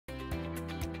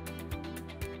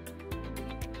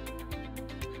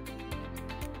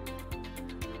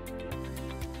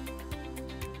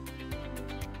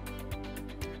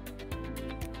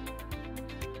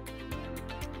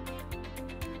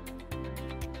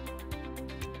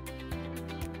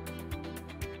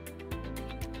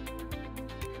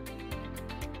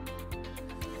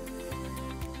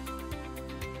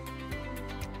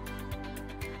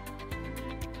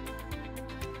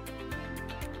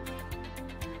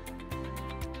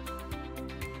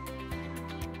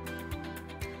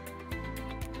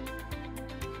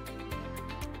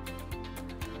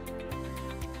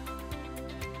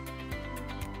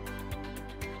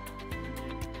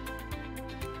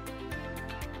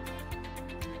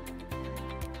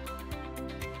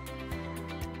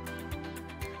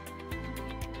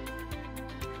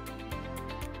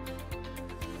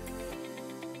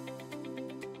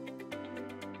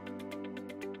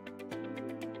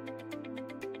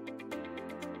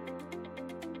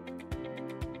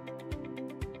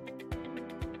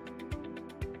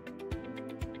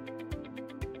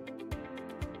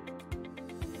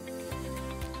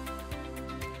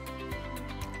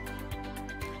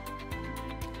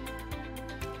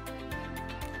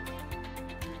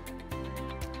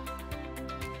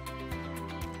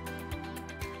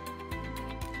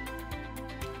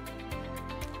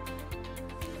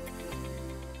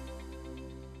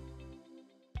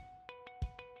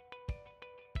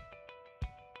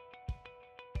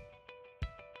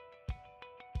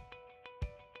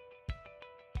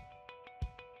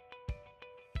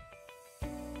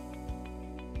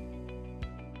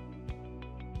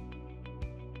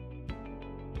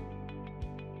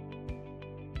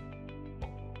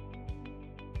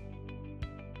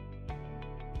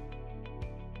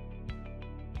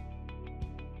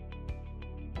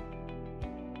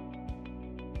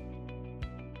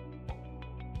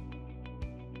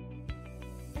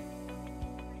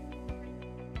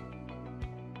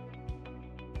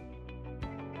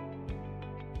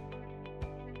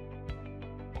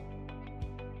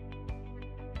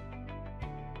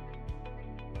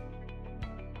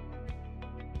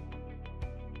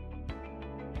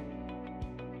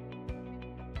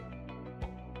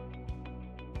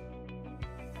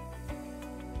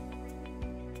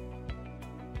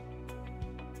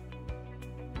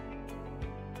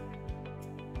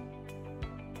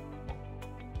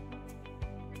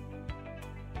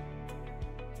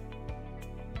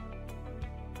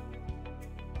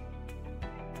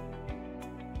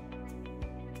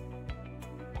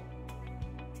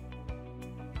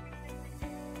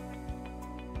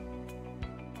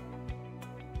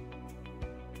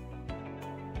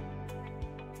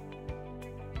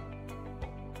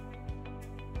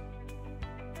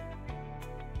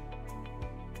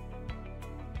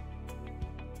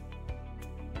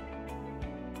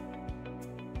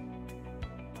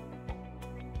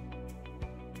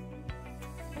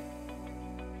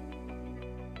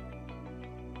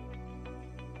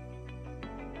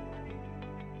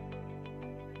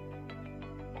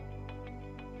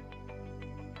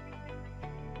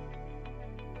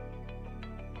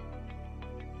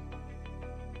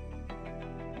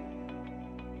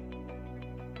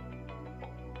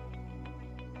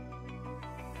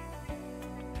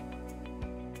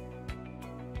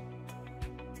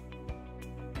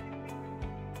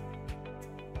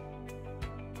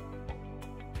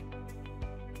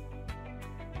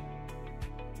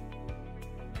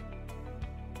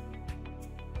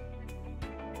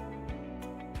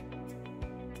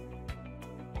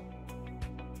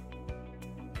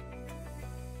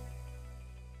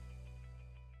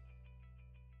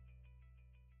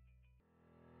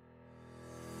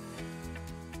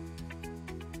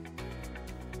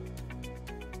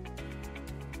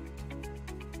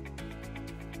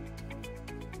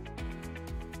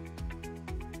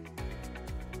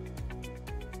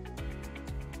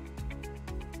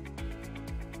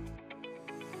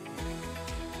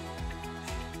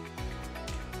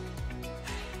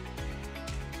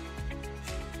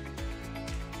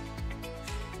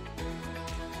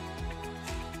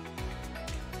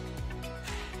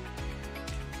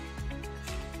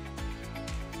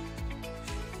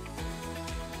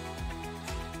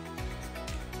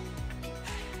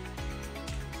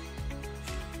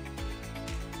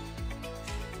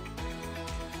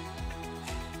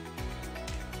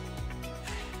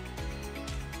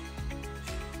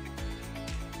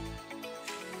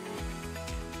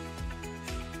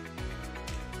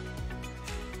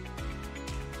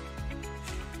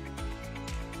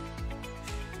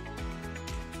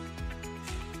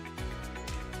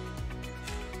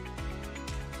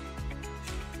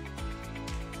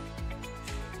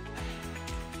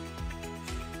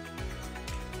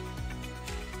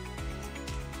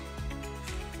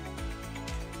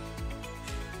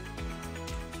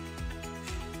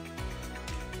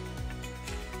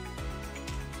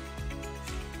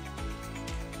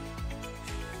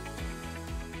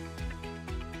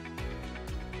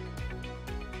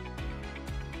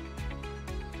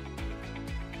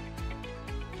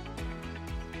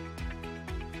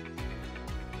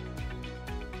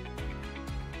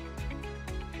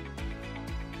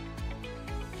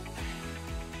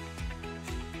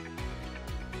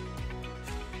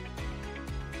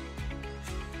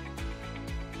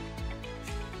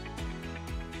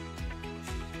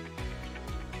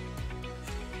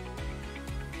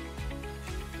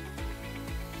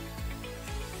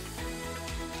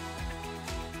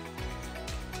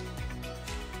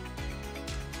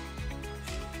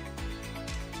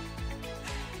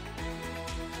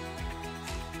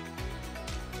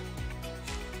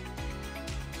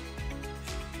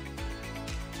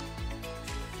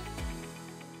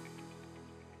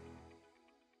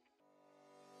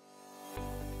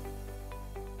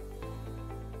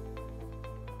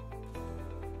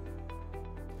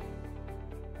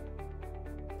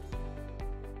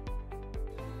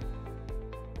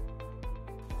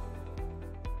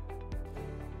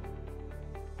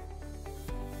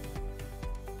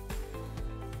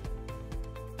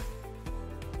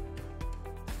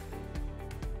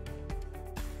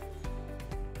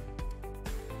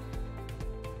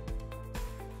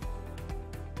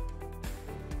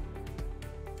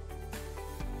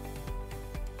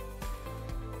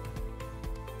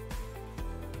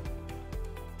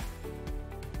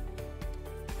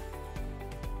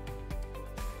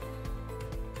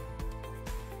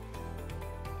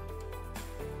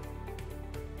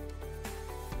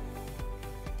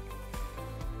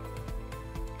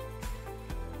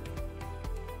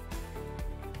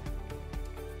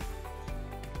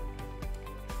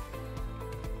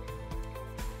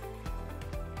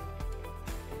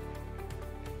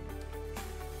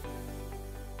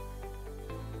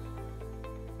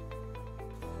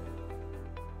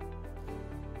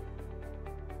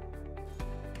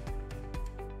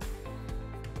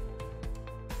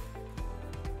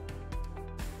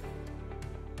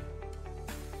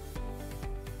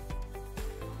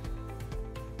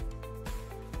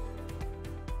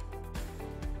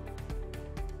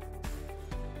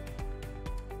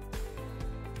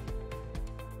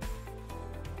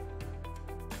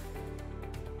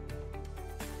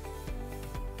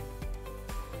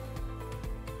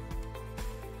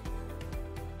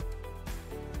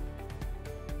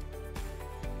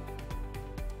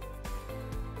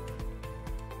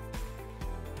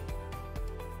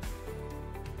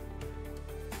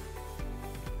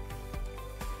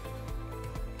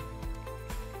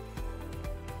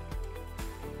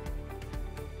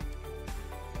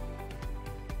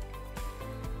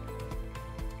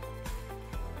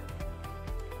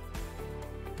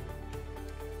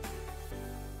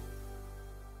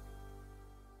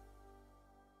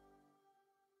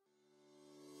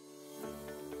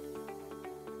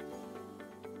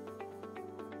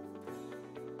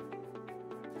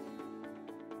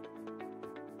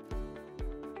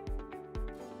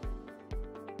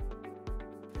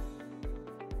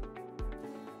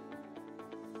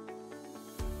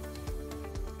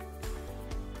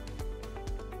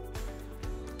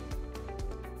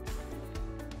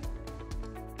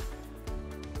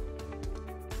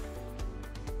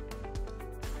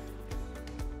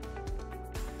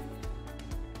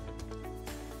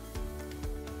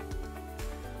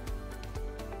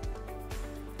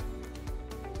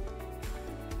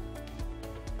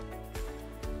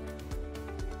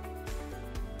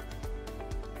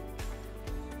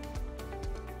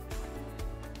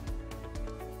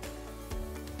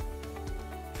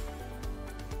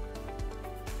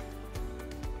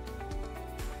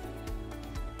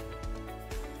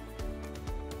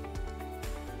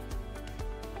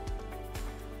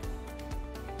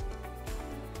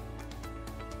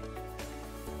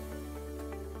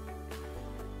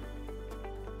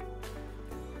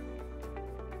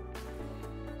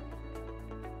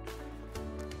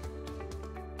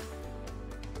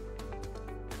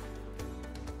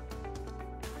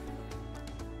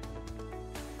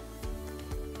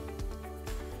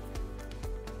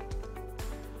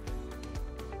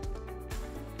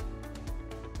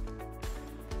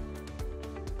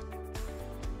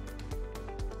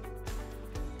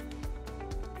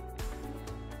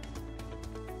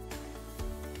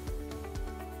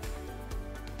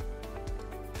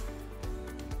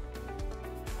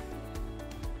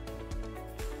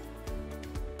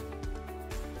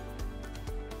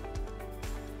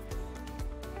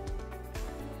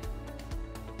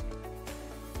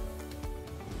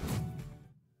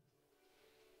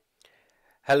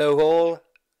Hello all,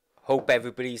 hope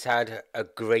everybody's had a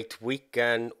great week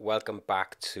and welcome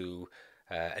back to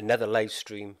another live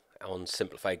stream on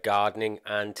Simplified Gardening.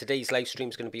 And today's live stream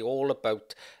is going to be all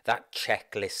about that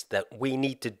checklist that we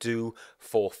need to do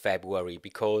for February,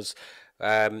 because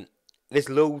there's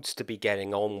loads to be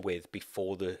getting on with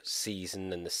before the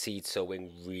season and the seed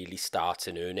sowing really starts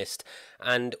in earnest,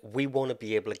 and we want to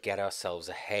be able to get ourselves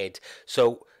ahead.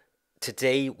 So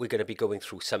today we're going to be going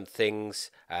through some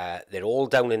things, they're all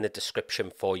down in the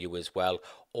description for you as well,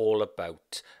 all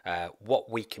about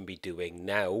what we can be doing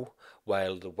now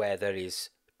while the weather is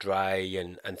dry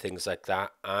and things like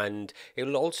that. And it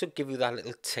will also give you that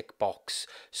little tick box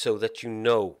so that you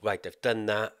know, right, I've done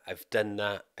that, I've done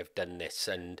that, I've done this,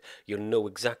 and you'll know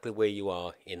exactly where you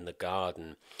are in the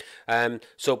garden.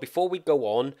 So before we go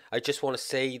on, I just want to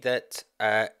say that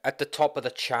at the top of the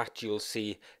chat you'll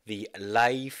see the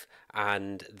live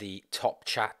and the top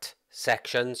chat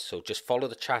sections, so just follow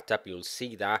the chat up, you'll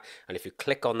see that. And if you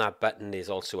click on that button, there's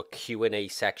also a Q&A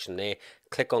section there.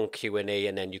 Click on Q&A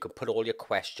and then you can put all your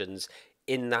questions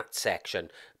in that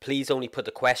section. Please only put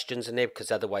the questions in there,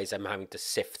 because otherwise I'm having to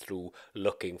sift through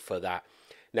looking for that.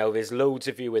 Now, there's loads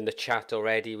of you in the chat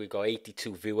already. We've got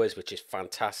 82 viewers, which is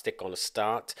fantastic on a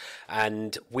start.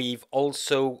 And we've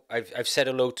also, I've said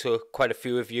hello to quite a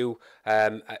few of you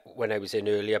when I was in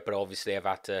earlier, but obviously I've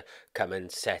had to come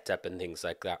and set up and things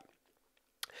like that.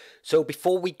 So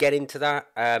before we get into that,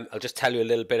 I'll just tell you a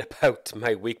little bit about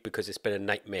my week, because it's been a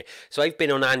nightmare. So I've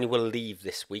been on annual leave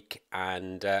this week,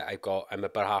 and I'm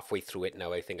about halfway through it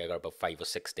now. I think I got about 5 or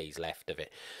 6 days left of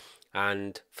it.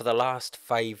 And for the last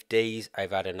 5 days,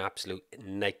 I've had an absolute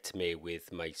nightmare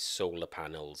with my solar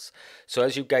panels. So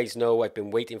as you guys know, I've been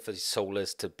waiting for the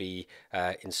solars to be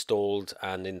installed.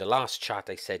 And in the last chat,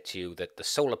 I said to you that the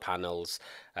solar panels,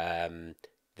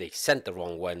 they sent the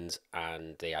wrong ones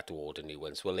and they had to order new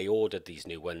ones. Well, they ordered these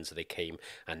new ones, they came,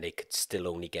 and they could still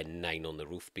only get 9 on the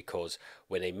roof, because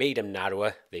when they made them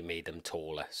narrower, they made them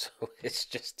taller. So it's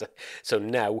just, so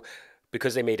now,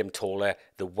 because they made them taller,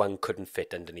 the one couldn't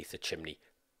fit underneath the chimney.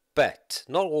 But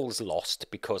not all's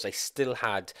lost, because I still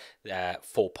had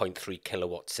 4.3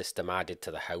 kilowatt system added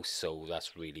to the house, so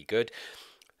that's really good.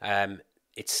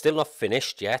 It's still not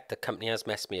finished yet. The company has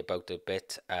messed me about a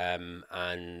bit,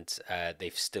 and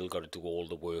they've still got to do all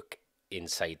the work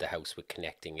inside the house with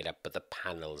connecting it up, but the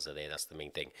panels are there, that's the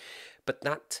main thing. But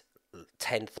that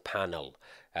 10th panel,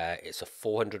 it's a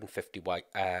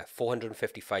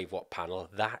 455 watt panel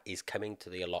that is coming to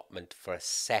the allotment for a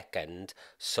second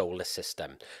solar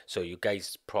system. So you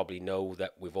guys probably know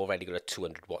that we've already got a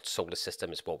 200 watt solar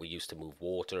system. It's what we use to move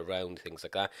water around, things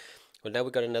like that. Well, now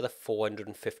we've got another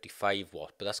 455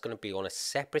 watt, but that's going to be on a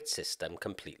separate system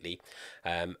completely.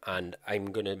 And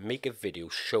I'm going to make a video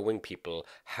showing people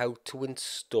how to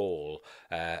install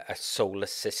a solar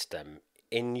system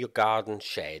in your garden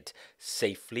shed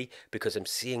safely, because I'm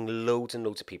seeing loads and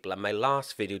loads of people, and my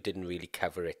last video didn't really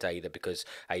cover it either, because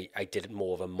I did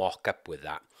more of a mock-up with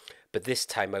that. But this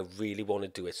time I really want to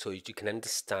do it so that you can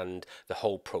understand the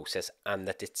whole process and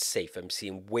that it's safe. I'm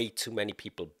seeing way too many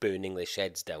people burning their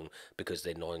sheds down because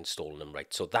they're not installing them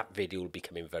right. So that video will be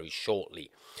coming very shortly.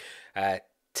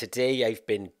 Today I've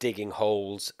been digging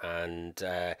holes, and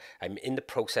I'm in the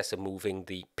process of moving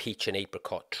the peach and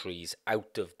apricot trees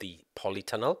out of the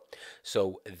polytunnel.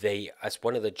 So that's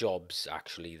one of the jobs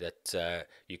actually that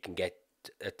you can get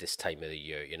at this time of the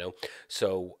year, you know.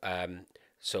 So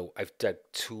so I've dug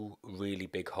 2 really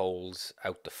big holes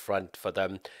out the front for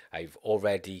them. I've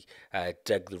already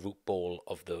dug the root ball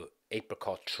of the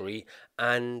apricot tree,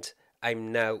 and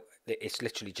it's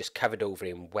literally just covered over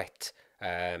in wet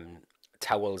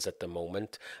towels at the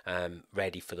moment,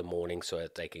 ready for the morning, so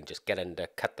that I can just get under,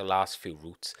 cut the last few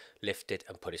roots, lift it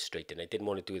and put it straight in. I didn't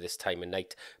want to do this time of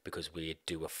night because we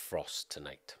do a frost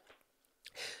tonight.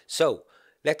 So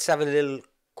let's have a little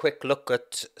quick look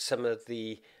at some of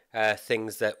the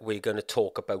things that we're going to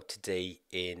talk about today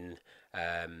in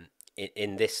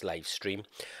this live stream.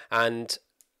 And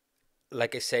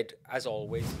like I said, as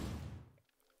always,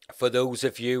 for those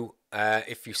of you,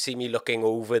 if you see me looking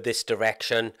over this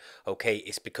direction, okay,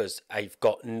 it's because I've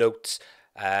got notes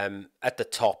at the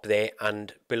top there,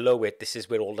 and below it, this is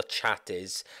where all the chat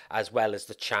is, as well as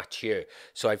the chat here.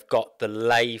 So I've got the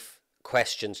live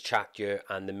questions chat here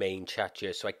and the main chat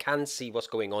here, so I can see what's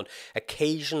going on.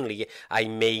 Occasionally I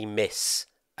may miss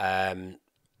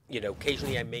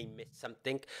occasionally I may miss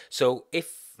something. So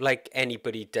if like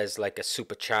anybody does like a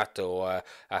super chat or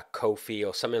a Ko-fi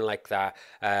or something like that,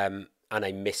 and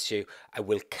I miss you, I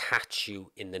will catch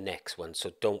you in the next one.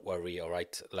 So don't worry, all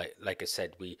right? Like I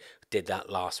said, we did that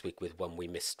last week with one we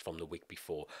missed from the week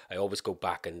before. I always go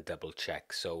back and double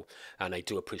check. So, and I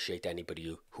do appreciate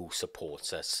anybody who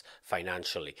supports us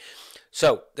financially.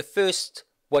 So the first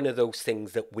one of those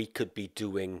things that we could be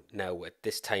doing now at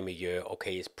this time of year,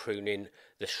 okay, is pruning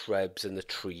the shrubs and the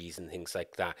trees and things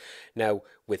like that. Now,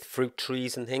 with fruit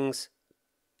trees and things,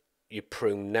 you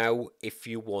prune now if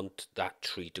you want that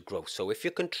tree to grow. So if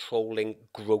you're controlling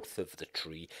growth of the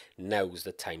tree, now's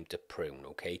the time to prune,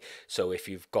 okay? So if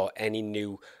you've got any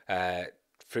new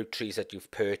fruit trees that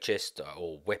you've purchased,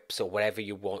 or whips, or whatever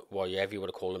you want, whatever you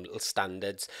want to call them, little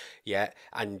standards, yeah,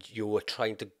 and you are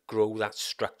trying to grow that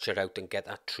structure out and get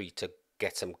that tree to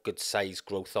get some good size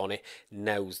growth on it,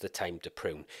 now's the time to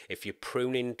prune. If you're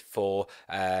pruning for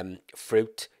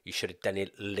fruit, you should have done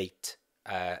it late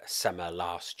summer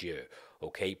last year,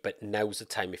 okay? But now's the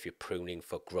time if you're pruning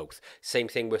for growth. Same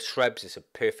thing with shrubs. It's a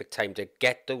perfect time to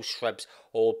get those shrubs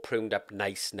all pruned up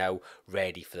nice now,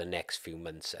 ready for the next few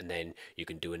months, and then you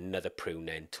can do another prune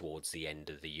then towards the end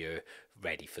of the year,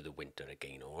 ready for the winter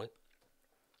again, all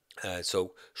right?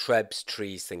 So shrubs,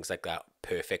 trees, things like that,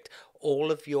 perfect.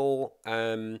 All of your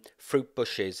fruit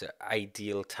bushes,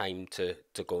 ideal time to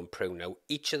go and prune. Now,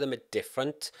 each of them are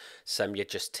different. Some you're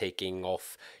just taking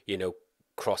off, you know,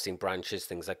 crossing branches,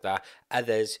 things like that.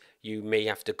 Others, you may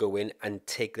have to go in and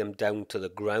take them down to the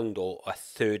ground or a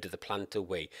third of the plant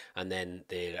away. And then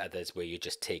there are others where you're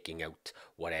just taking out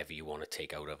whatever you want to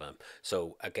take out of them.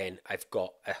 So again, I've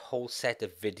got a whole set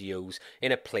of videos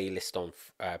in a playlist on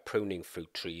pruning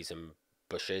fruit trees and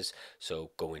bushes.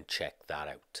 So go and check that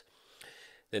out.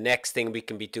 The next thing we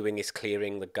can be doing is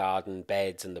clearing the garden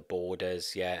beds and the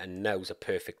borders, yeah, and now's a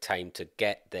perfect time to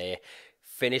get there.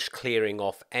 Finish clearing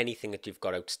off anything that you've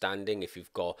got outstanding. If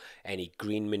you've got any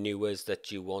green manures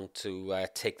that you want to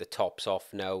take the tops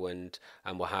off now and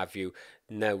what have you,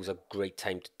 now's a great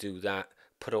time to do that.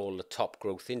 Put all the top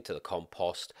growth into the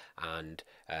compost and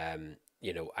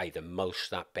you know, either mulch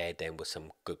that bed then with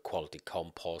some good quality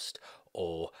compost,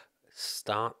 or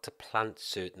start to plant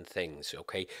certain things,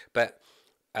 okay? But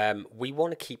we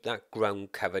want to keep that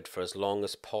ground covered for as long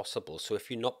as possible. So if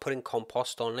you're not putting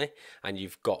compost on it and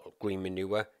you've got green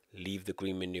manure, leave the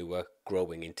green manure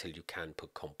growing until you can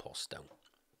put compost down.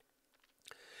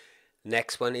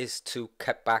 Next one is to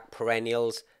cut back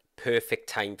perennials. Perfect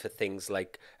time for things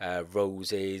like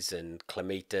roses and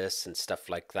clematis and stuff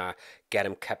like that. Get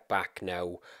them cut back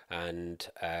now and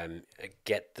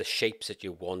get the shapes that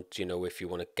you want. You know, if you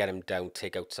want to get them down,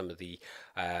 take out some of the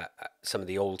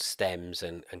old stems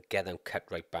and get them cut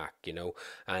right back. You know,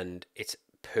 and it's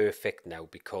perfect now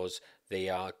because they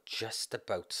are just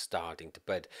about starting to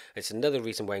bud. It's another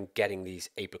reason why I'm getting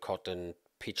these apricot and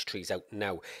peach trees out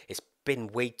now. It's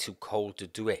been way too cold to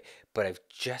do it, but I've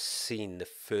just seen the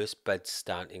first buds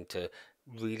starting to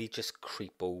really just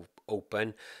creep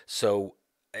open. So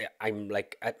I'm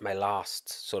like at my last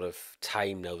sort of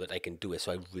time now that I can do it,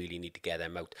 so I really need to get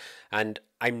them out. And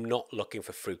I'm not looking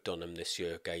for fruit on them this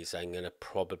year, guys. I'm gonna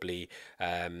probably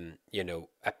you know,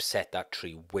 upset that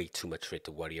tree way too much for it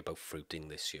to worry about fruiting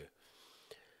this year.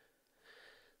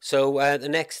 So the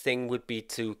next thing would be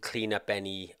to clean up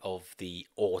any of the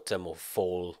autumn or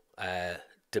fall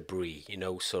debris, you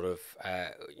know, sort of,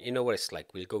 you know what it's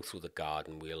like. We'll go through the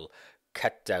garden, we'll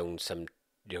cut down some,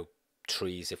 you know,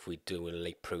 trees if we do a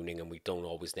late pruning and we don't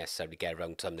always necessarily get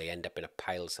around to them. They end up in a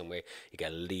pile somewhere. You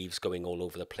get leaves going all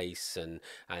over the place, and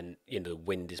you know, the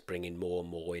wind is bringing more and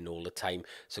more in all the time.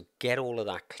 So get all of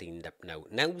that cleaned up now.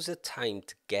 Now's the time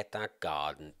to get that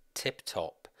garden tip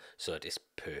top so that it's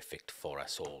perfect for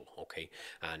us all, okay?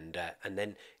 And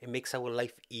then it makes our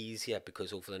life easier,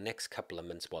 because over the next couple of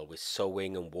months while we're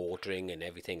sowing and watering and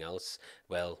everything else,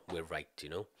 well, we're right, you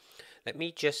know. Let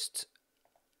me just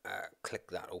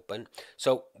click that open.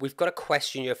 So we've got a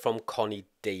question here from Connie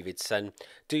Davidson.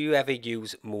 Do you ever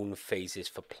use moon phases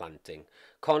for planting?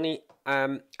 Connie,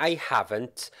 I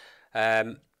haven't,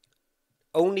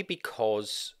 only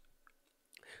because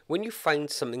when you find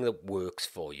something that works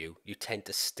for you, you tend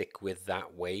to stick with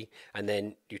that way, and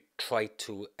then you try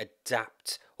to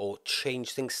adapt or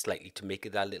change things slightly to make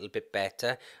it a little bit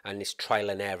better, and it's trial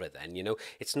and error then, you know.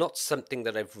 It's not something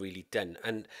that I've really done.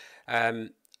 And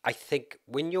I think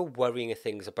when you're worrying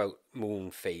things about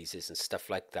moon phases and stuff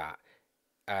like that,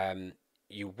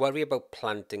 you worry about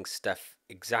planting stuff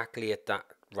exactly at that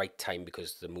right time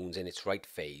because the moon's in its right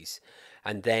phase,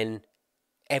 and then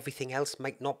everything else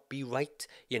might not be right.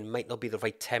 You know, it might not be the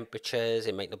right temperatures,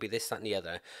 it might not be this, that, and the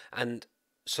other. And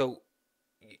so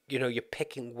you know, you're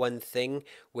picking one thing,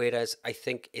 whereas I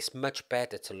think it's much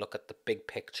better to look at the big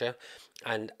picture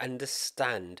and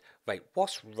understand, right,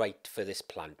 what's right for this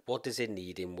plant, what does it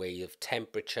need in way of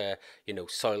temperature, you know,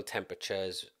 soil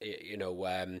temperatures,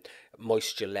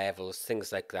 moisture levels,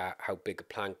 things like that, how big a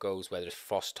plant goes, whether it's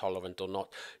frost tolerant or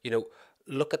not. You know,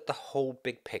 look at the whole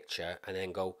big picture and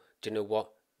then go, do you know what,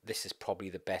 this is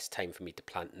probably the best time for me to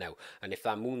plant now. And if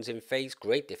that moon's in phase,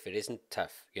 great. If it isn't,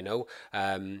 tough, you know.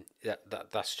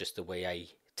 That's just the way I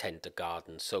tend to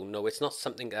garden. So no, it's not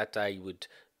something that I would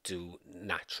do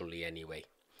naturally anyway.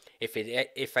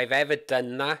 If I've ever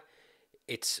done that,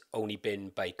 it's only been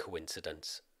by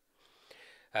coincidence.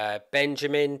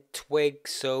 Benjamin Twig,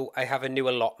 so I have a new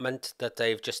allotment that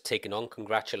I've just taken on.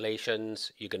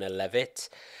 Congratulations, you're going to love it.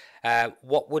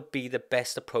 What would be the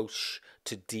best approach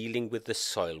to dealing with the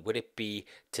soil? Would it be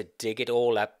to dig it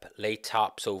all up, lay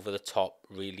tarps over the top,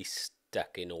 really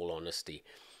stuck, in all honesty?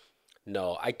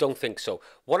 No, I don't think so.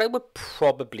 What I would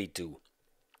probably do,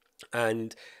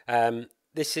 and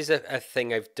this is a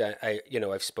thing I've done,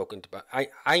 I've spoken about.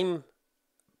 I'm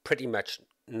pretty much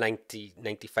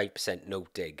 95% no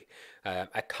dig.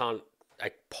 I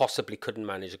possibly couldn't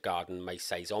manage a garden my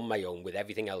size on my own with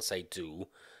everything else I do,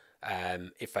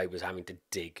 if I was having to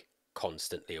dig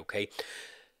constantly, okay?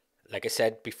 Like I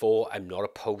said before, I'm not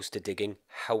opposed to digging.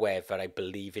 However, I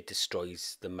believe it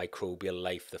destroys the microbial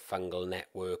life, the fungal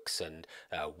networks and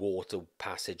water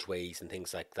passageways and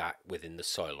things like that within the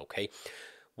soil, okay?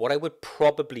 What I would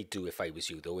probably do if I was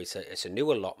you, though, is it's a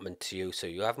new allotment to you, so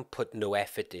you haven't put no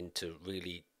effort into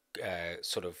really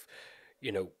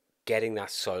getting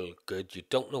that soil good. You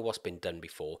don't know what's been done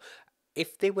before.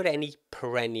 If there were any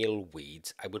perennial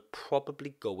weeds, I would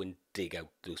probably go and dig out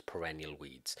those perennial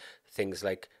weeds. Things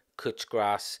like cut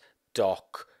grass,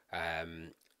 dock,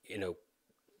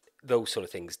 those sort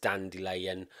of things,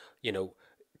 dandelion,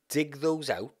 dig those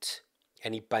out,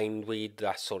 any bindweed,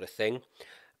 that sort of thing,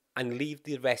 and leave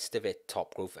the rest of it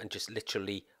top growth and just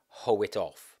literally hoe it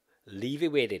off. Leave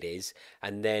it where it is,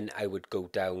 and then I would go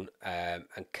down and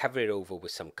cover it over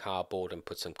with some cardboard and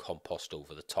put some compost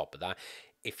over the top of that.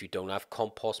 If you don't have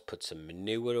compost, put some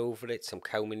manure over it, some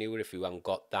cow manure. If you haven't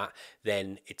got that,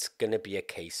 then it's going to be a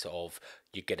case of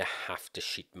you're going to have to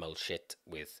sheet mulch it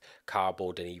with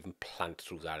cardboard and even plant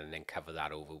through that and then cover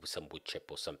that over with some wood chip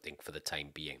or something for the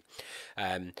time being.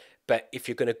 But if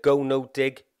you're going to go no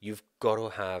dig, you've got to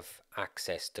have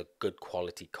access to good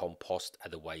quality compost,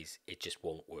 otherwise it just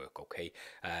won't work, okay?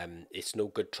 It's no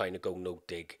good trying to go no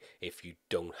dig if you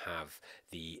don't have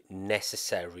the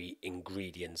necessary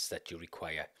ingredients that you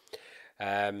require.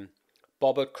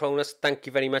 Bobbert Cronus, thank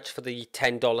you very much for the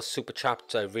 $10 super chat.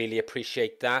 I really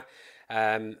appreciate that.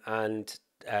 And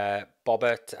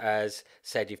Bobbert has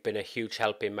said you've been a huge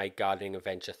help in my gardening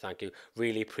adventure. Thank you.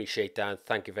 Really appreciate that. And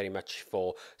thank you very much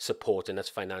for supporting us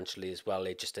financially as well.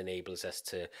 It just enables us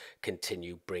to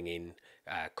continue bringing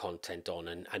content on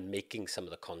and making some of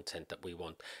the content that we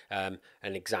want. An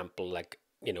example, like,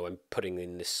 I'm putting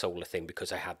in this solar thing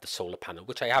because I had the solar panel,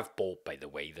 which I have bought, by the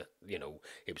way, that,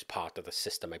 it was part of the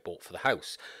system I bought for the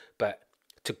house. But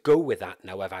to go with that,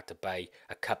 now I've had to buy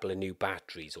a couple of new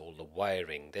batteries, all the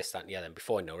wiring, this, that, and the other. And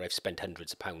before I know it, I've spent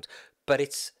hundreds of pounds. But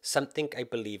it's something I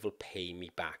believe will pay me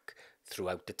back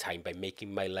throughout the time by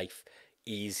making my life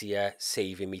easier,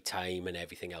 saving me time and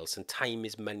everything else. And time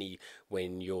is money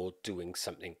when you're doing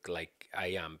something like I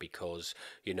am, because,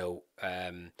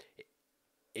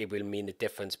 it will mean the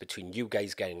difference between you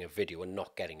guys getting a video and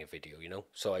not getting a video,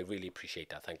 So I really appreciate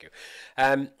that. Thank you.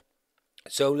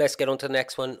 So let's get on to the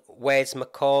next one. Where's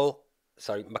McCall?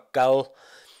 McGull.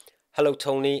 Hello,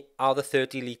 Tony. Are the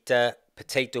 30-litre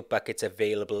potato buckets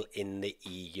available in the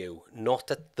EU? Not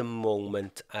at the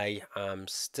moment. I am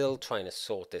still trying to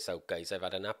sort this out, guys. I've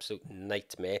had an absolute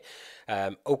nightmare.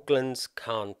 Oaklands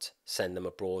can't send them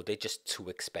abroad. They're just too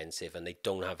expensive and they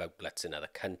don't have outlets in other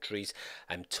countries.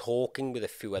 I'm talking with a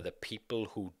few other people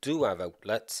who do have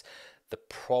outlets. The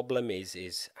problem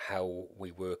is how we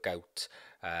work out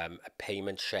a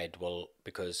payment schedule,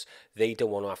 because they don't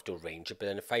want to have to arrange it. But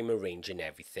then if I'm arranging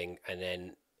everything and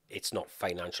then it's not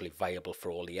financially viable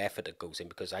for all the effort that goes in,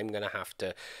 because I'm going to have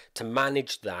to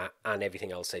manage that and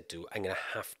everything else I do, I'm going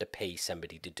to have to pay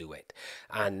somebody to do it.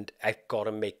 And I've got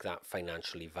to make that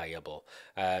financially viable.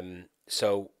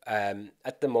 So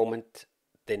at the moment,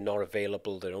 they're not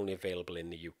available. They're only available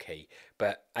in the UK.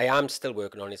 But I am still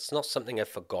working on it. It's not something I've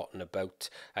forgotten about.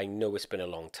 I know it's been a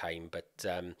long time, but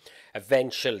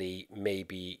eventually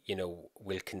maybe,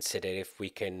 we'll consider if we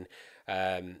can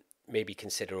maybe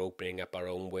consider opening up our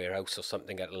own warehouse or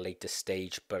something at a later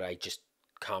stage. But I just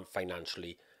can't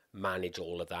financially manage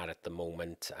all of that at the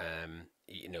moment.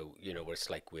 you know what it's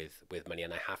like with money,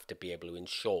 and I have to be able to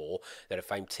ensure that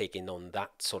if I'm taking on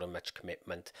that sort of much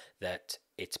commitment, that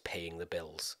it's paying the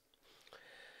bills.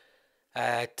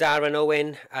 Darren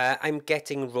Owen, I'm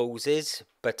getting roses,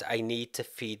 but I need to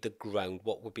feed the ground.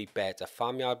 What would be better,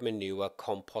 farmyard manure,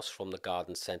 compost from the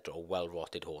garden centre, or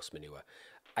well-rotted horse manure?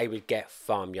 I would get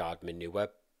farmyard manure,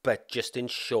 but just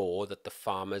ensure that the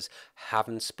farmers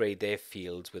haven't sprayed their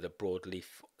fields with a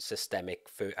broadleaf systemic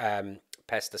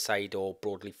pesticide or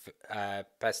broadleaf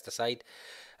pesticide,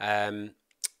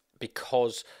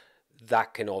 because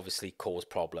that can obviously cause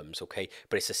problems, okay?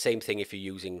 But it's the same thing if you're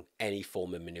using any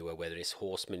form of manure, whether it's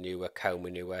horse manure, cow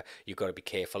manure, you've got to be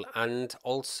careful. And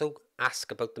also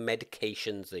ask about the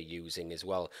medications they're using as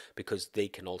well, because they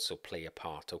can also play a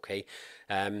part, okay?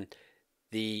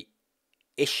 The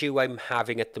issue I'm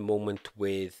having at the moment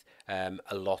with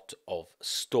a lot of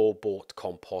store-bought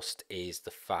compost is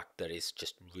the fact that it's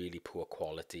just really poor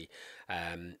quality,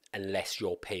 unless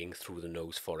you're paying through the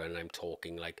nose for it. And I'm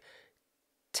talking like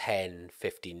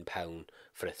 10-15 pound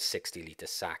for a 60 litre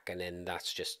sack, and then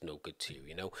that's just no good to you,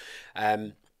 you know.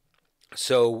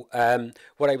 So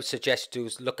what I would suggest do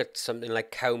is look at something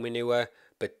like cow manure,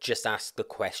 but just ask the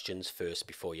questions first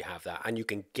before you have that. And you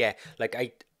can get, like,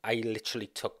 I literally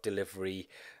took delivery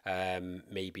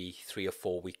maybe 3 or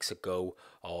 4 weeks ago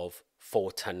of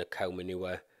 4 ton of cow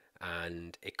manure,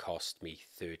 and it cost me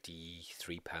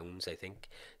 £33, I think,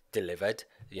 delivered.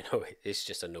 You know, it's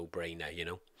just a no-brainer, you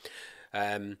know.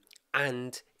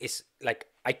 And it's like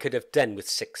I could have done with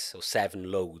 6 or 7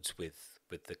 loads with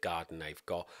the garden I've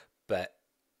got, but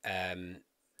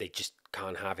they just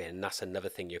can't have it. And that's another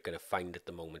thing you're going to find at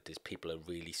the moment is people are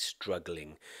really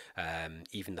struggling,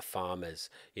 even the farmers,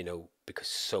 you know, because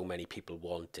so many people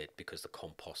want it because the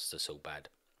composts are so bad.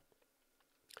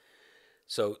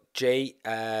 So Jay,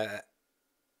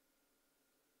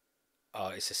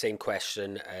 it's the same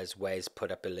question as Wes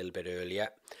put up a little bit earlier.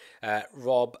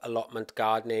 Rob, allotment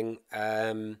gardening.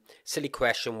 Silly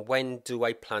question. When do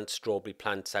I plant strawberry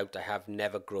plants out? I have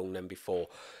never grown them before.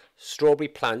 Strawberry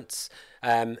plants,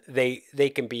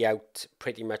 they can be out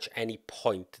pretty much any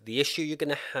point. The issue you're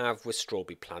going to have with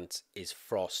strawberry plants is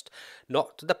frost,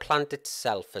 not the plant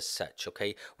itself as such,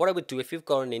 okay? What I would do if you've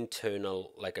got an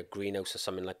internal, like a greenhouse or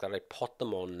something like that, I'd pot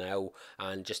them on now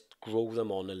and just grow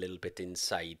them on a little bit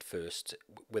inside first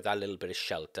with that little bit of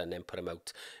shelter, and then put them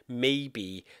out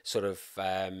maybe sort of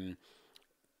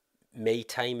May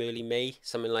time, early May,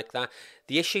 something like that.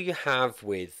 The issue you have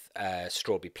with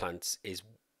strawberry plants is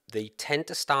they tend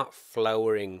to start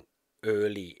flowering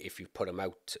early if you put them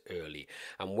out early,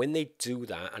 and when they do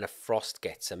that and a frost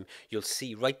gets them, you'll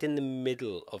see right in the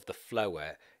middle of the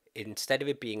flower, instead of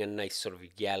it being a nice sort of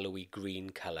yellowy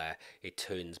green color, it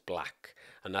turns black,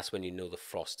 and that's when you know the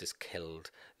frost has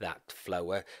killed that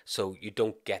flower, so you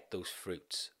don't get those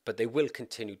fruits. But they will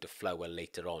continue to flower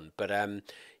later on, but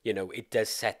you know, it does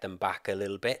set them back a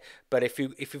little bit. But if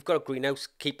you've got a greenhouse,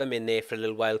 keep them in there for a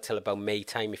little while till about May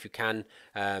time if you can.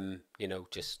 You know,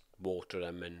 just water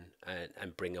them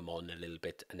and bring them on a little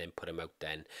bit, and then put them out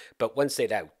then. But once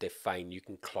they're out, they're fine. You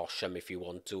can cloche them if you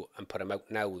want to and put them out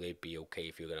now. They'd be okay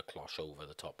if you're going to cloche over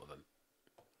the top of them.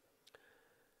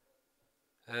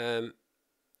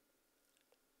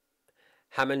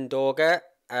 Hammondorga.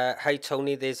 Hi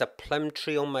Tony, there's a plum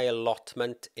tree on my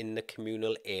allotment in the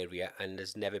communal area and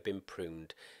has never been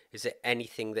pruned. Is there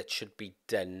anything that should be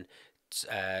done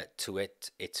to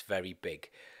it? It's very big.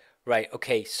 Right,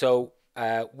 okay, so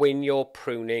when you're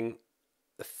pruning,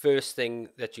 the first thing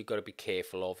that you've got to be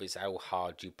careful of is how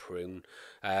hard you prune.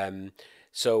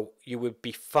 So you would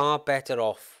be far better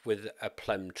off with a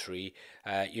plum tree.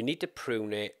 You need to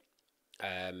prune it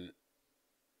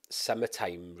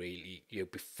summertime, really, you know,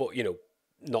 before, you know,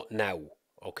 not now,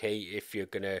 okay, if you're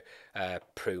gonna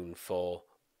prune for,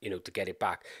 you know, to get it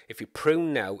back. If you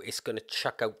prune now, it's gonna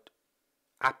chuck out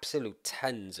absolute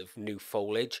tons of new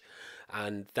foliage,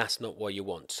 and that's not what you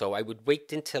want. So I would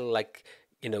wait until, like,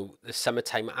 you know, the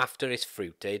summertime after it's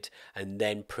fruited, and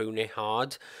then prune it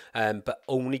hard, but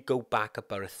only go back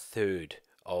about a third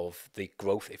of the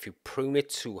growth. If you prune it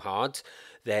too hard,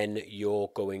 then you're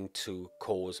going to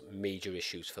cause major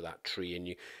issues for that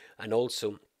tree. And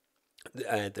also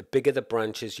the bigger the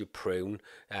branches you prune,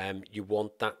 you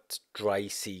want that dry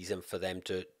season for them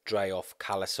to dry off,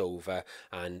 callus over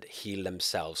and heal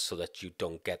themselves, so that you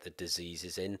don't get the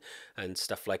diseases in and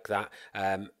stuff like that.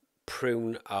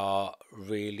 Plum are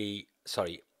really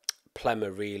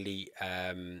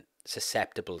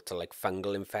susceptible to like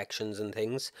fungal infections and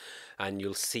things, and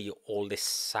you'll see all this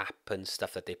sap and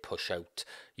stuff that they push out,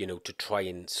 you know, to try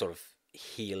and sort of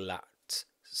heal that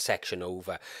section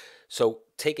over. So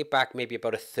take it back maybe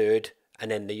about a third,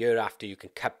 and then the year after you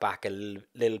can cut back a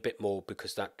little bit more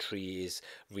because that tree is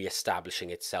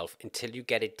re-establishing itself until you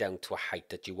get it down to a height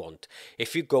that you want.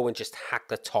 If you go and just hack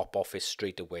the top off it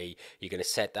straight away, you're going to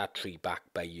set that tree back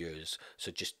by years.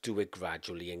 So just do it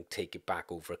gradually and take it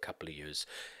back over a couple of years.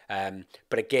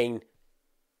 But again,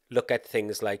 look at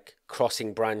things like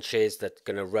crossing branches that are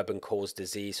going to rub and cause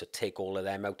disease, so take all of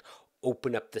them out.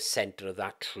 Open up the center of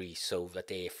that tree so that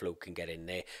airflow can get in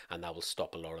there, and that will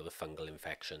stop a lot of the fungal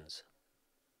infections.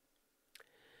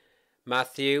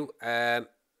 Matthew,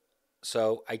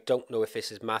 so I don't know if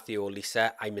this is Matthew or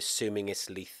Lisa. I'm assuming it's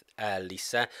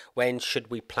Lisa. When should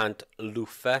we plant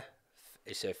loofah?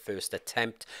 It's her first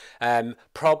attempt.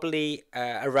 Probably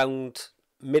around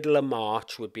middle of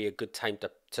March would be a good time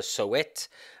to sow it.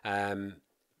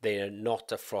 They're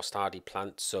not a frost hardy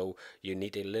plant, so you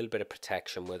need a little bit of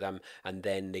protection with them, and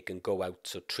then they can go out.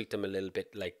 So treat them a little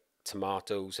bit like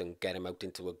tomatoes and get them out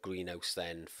into a greenhouse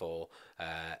then for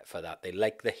that. They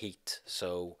like the heat,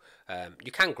 so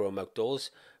you can grow them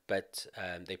outdoors, but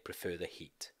they prefer the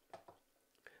heat.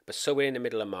 But sow it in the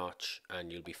middle of March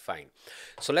and you'll be fine.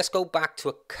 So let's go back to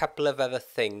a couple of other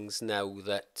things now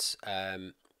that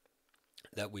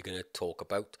that we're going to talk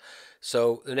about.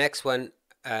 So the next one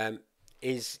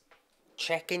is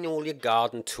checking all your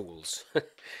garden tools.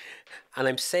 And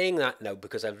I'm saying that now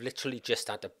because I've literally just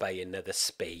had to buy another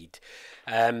spade.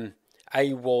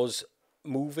 I was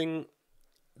moving.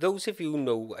 Those of you who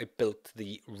know, I built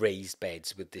the raised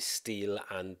beds with the steel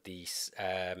and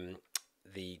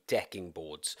the decking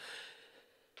boards.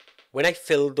 When I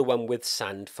filled the one with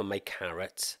sand for my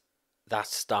carrots, that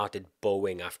started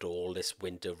bowing after all this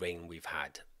winter rain we've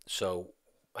had. So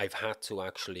I've had to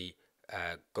actually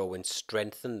go and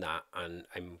strengthen that, and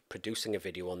I'm producing a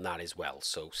video on that as well,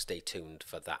 so stay tuned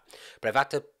for that. But I've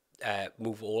had to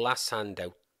move all that sand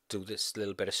out, do this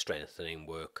little bit of strengthening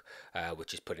work,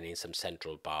 which is putting in some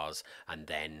central bars and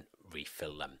then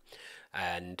refill them.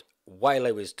 And while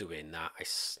I was doing that, I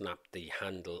snapped the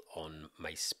handle on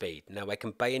my spade. Now I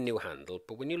can buy a new handle,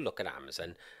 but when you look at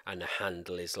Amazon and a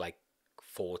handle is like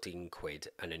 14 quid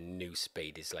and a new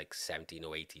spade is like 17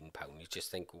 or 18 pound, you just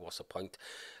think, what's the point?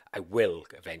 I will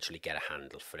eventually get a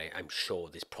handle for it. I'm sure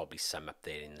there's probably some up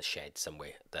there in the shed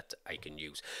somewhere that I can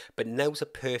use. But now's a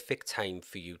perfect time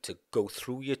for you to go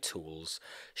through your tools,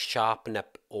 sharpen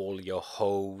up all your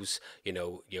hoes, you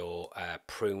know, your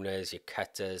pruners, your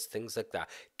cutters, things like that.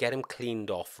 Get them cleaned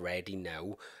off, ready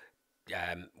now.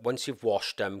 Once you've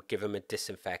washed them, give them a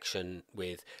disinfection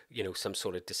with, you know, some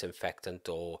sort of disinfectant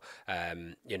or,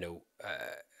 you know,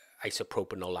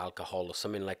 isopropanol alcohol or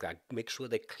something like that. Make sure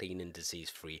they're clean and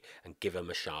disease free, and give them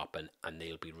a sharpen, and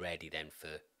they'll be ready then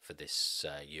for this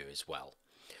year as well.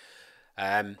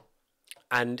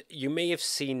 And you may have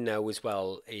seen now as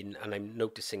well and I'm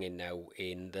noticing it now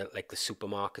in the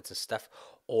supermarkets and stuff,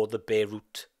 or the bare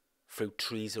root fruit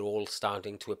trees are all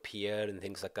starting to appear and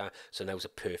things like that. So now's a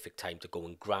perfect time to go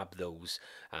and grab those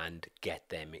and get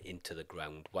them into the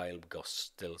ground while we've got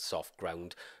still soft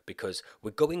ground, because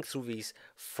we're going through these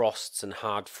frosts and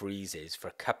hard freezes for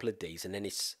a couple of days, and then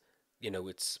it's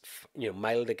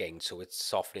mild again, so it's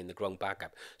softening the ground back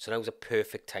up. So now's a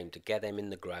perfect time to get them in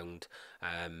the ground,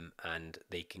 and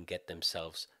they can get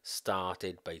themselves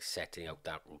started by setting out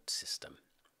that root system.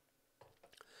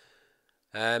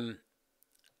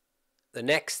 The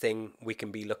next thing we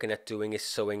can be looking at doing is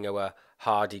sowing our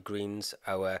hardy greens,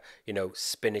 our,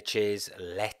 spinaches.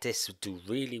 Lettuce do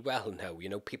really well now.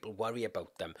 People worry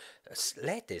about them.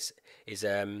 Lettuce is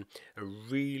a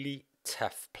really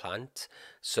tough plant.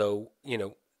 So,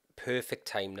 perfect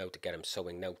time now to get them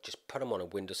sowing now. Just put them on a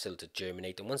windowsill to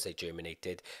germinate, and once they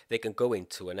germinated, they can go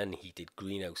into an unheated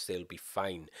greenhouse. They'll be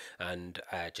fine, and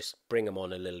just bring them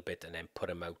on a little bit and then put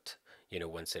them out,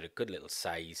 once they're a good little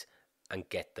size, and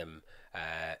get them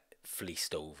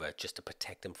fleeced over just to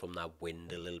protect them from that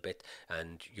wind a little bit,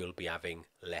 and you'll be having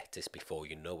lettuce before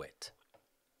you know it.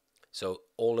 So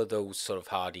all of those sort of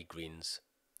hardy greens.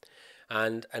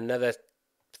 And another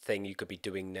thing you could be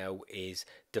doing now is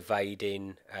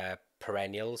dividing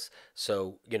perennials.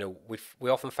 So we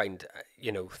often find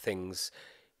things,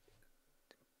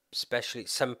 especially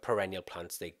some perennial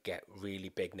plants, they get really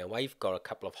big. Now I've got a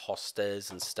couple of hostas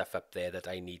and stuff up there that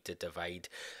I need to divide.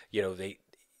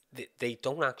 They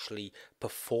don't actually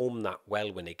perform that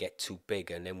well when they get too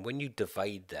big, and then when you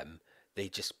divide them, they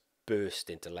just burst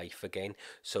into life again.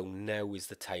 So now is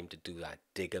the time to do that.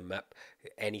 Dig them up.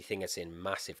 Anything that's in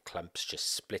massive clumps,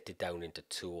 just split it down into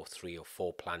 2 or 3 or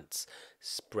 4 plants,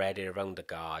 spread it around the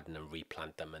garden and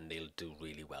replant them, and they'll do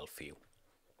really well for you.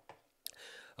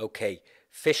 Okay,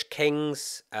 fish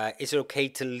kings. Is it okay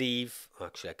to leave?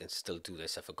 Actually, I can still do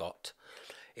this. I forgot.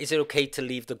 Is it okay to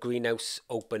leave the greenhouse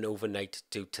open overnight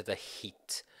due to the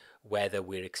heat weather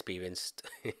we experienced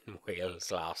in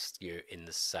Wales last year in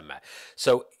the summer?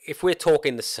 So if we're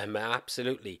talking the summer,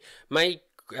 absolutely. My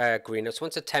greenhouse,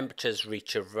 once the temperatures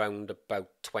reach around about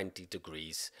 20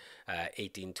 degrees,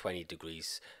 18, 20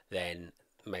 degrees, then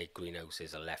my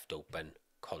greenhouses are left open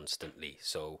constantly.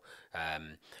 So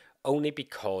only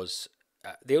because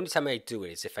the only time I do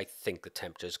it is if I think the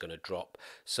temperature is going to drop.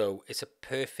 So it's a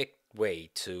perfect way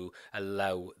to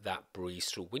allow that breeze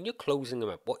through. When you're closing them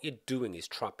up, what you're doing is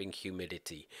trapping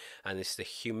humidity, and it's the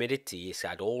humidity is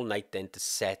had all night then to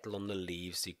settle on the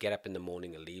leaves. You get up in the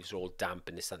morning, the leaves are all damp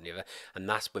and this, that, and the other, and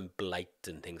that's when blight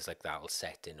and things like that will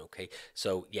set in. Okay,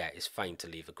 so yeah, it's fine to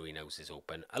leave the greenhouses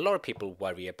open. A lot of people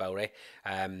worry about it,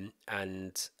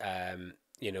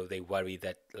 you know, they worry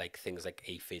that like things like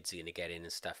aphids are going to get in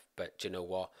and stuff. But you know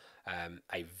what?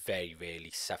 I very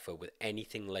rarely suffer with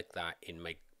anything like that in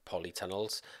my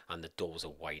polytunnels, and the doors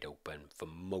are wide open for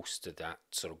most of that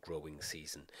sort of growing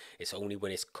season. It's only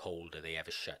when it's cold are they ever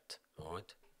shut. All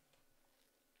right.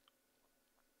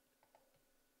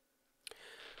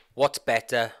 What's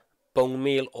better, bone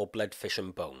meal or blood, fish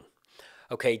and bone?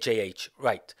 Okay, JH,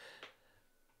 right.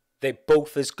 They're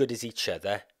both as good as each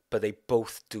other, but they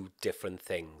both do different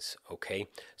things. Okay,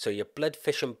 so your blood,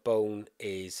 fish and bone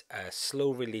is a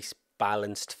slow release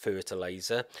balanced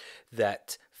fertilizer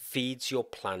that feeds your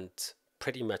plant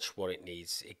pretty much what it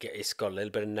needs. It's got a little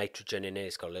bit of nitrogen in it,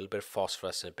 it's got a little bit of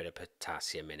phosphorus and a bit of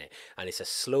potassium in it, and it's a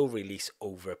slow release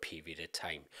over a period of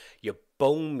time. Your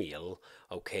bone meal,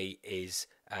 okay, is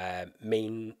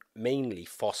mainly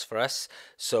phosphorus,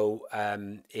 so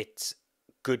it's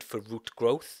good for root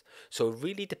growth. So it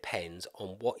really depends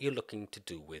on what you're looking to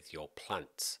do with your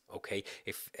plants. Okay,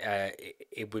 if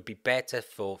it would be better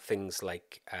for things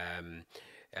like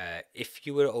if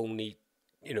you were only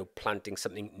planting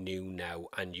something new now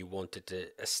and you wanted to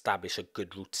establish a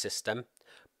good root system,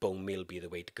 bone meal be the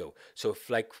way to go. So if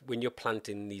like when you're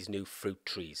planting these new fruit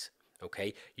trees,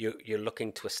 okay, you're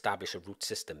looking to establish a root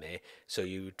system there, so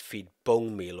you would feed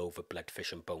bone meal over blood,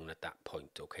 fish and bone at that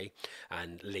point. Okay,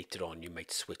 and later on you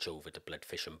might switch over to blood,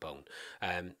 fish and bone.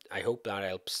 I hope that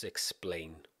helps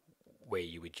explain where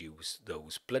you would use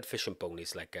those. Blood, fish and bone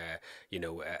is like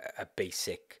a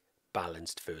basic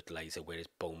balanced fertilizer, whereas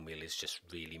bone meal is just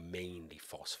really mainly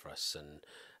phosphorus, and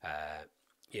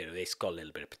it's got a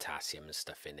little bit of potassium and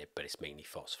stuff in it, but it's mainly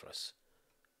phosphorus.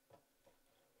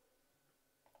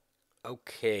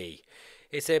 Okay,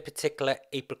 is there a particular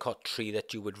apricot tree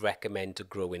that you would recommend to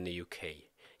grow in the UK?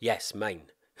 Yes,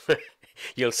 mine.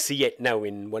 You'll see it now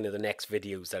in one of the next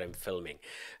videos that I'm filming.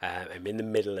 I'm in the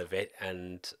middle of it,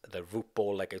 and the root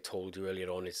ball, like I told you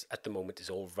earlier on, is at the moment is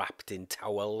all wrapped in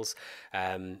towels.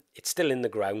 It's still in the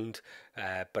ground,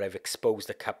 but I've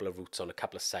exposed a couple of roots on a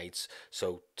couple of sides,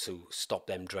 so to stop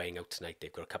them drying out tonight,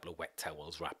 they've got a couple of wet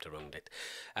towels wrapped around it,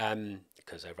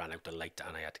 because I ran out of light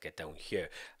and I had to get down here.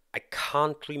 I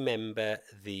can't remember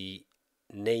the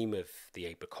name of the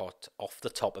apricot off the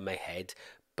top of my head,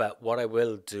 but what I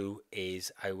will do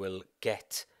is I will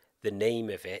get the name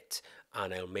of it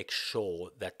and I'll make sure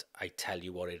that I tell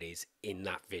you what it is in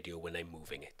that video when I'm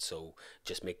moving it. So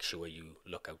just make sure you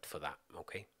look out for that,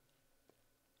 okay?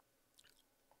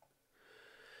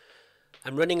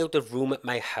 I'm running out of room at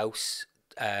my house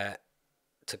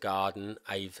to garden.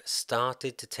 I've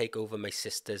started to take over my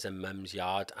sister's and mum's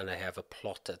yard, and I have a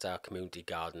plot at our community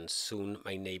garden. Soon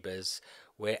my neighbours.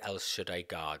 Where else should I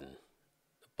garden?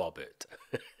 Bobbert.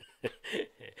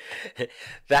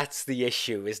 That's the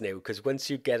issue, isn't it? Because once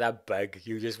you get a bug,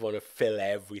 you just want to fill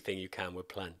everything you can with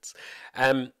plants.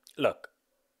 Look,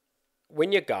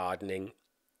 when you're gardening,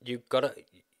 you've got to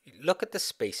look at the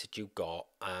space that you got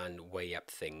and weigh up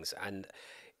things. And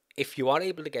if you are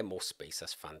able to get more space,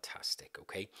 that's fantastic,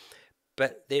 okay?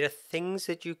 But there are things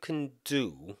that you can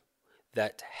do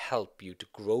that help you to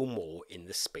grow more in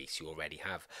the space you already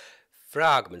have. For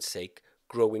argument's sake,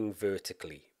 growing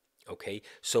vertically, okay?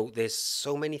 So there's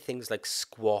so many things like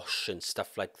squash and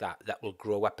stuff like that that will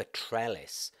grow up a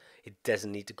trellis. It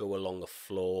doesn't need to go along a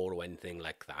floor or anything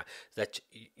like that. That,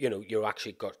 you're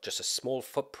actually got just a small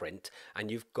footprint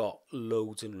and you've got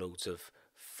loads and loads of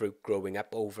fruit growing up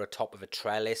over top of a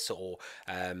trellis, or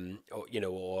a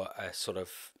sort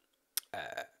of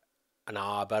an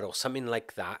arbor or something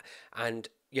like that, and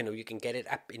you can get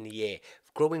it up in the air.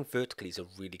 Growing vertically is a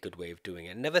really good way of doing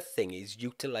it. Another thing is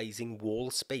utilizing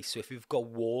wall space. So if you've got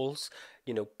walls,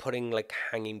 putting like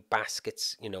hanging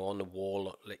baskets, on the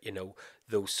wall,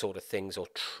 those sort of things, or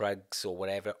trugs or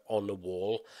whatever on the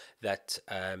wall, that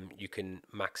you can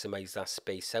maximize that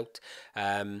space out.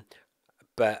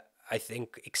 But I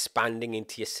think expanding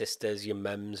into your sisters, your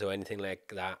mums, or anything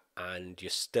like that, and you're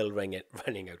still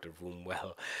running out of room,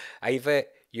 well, either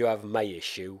you have my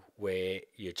issue where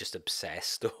you're just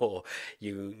obsessed, or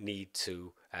you need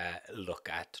to look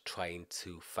at trying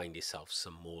to find yourself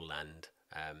some more land.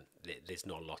 There's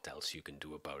not a lot else you can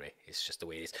do about it. It's just the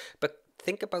way it is. But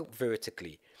think about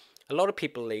vertically. A lot of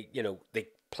people, they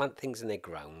plant things in their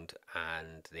ground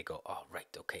and they go, oh,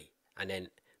 right, okay. And then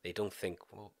they don't think,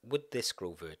 well, would this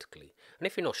grow vertically? And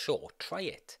if you're not sure, try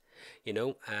it.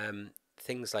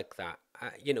 Things like that.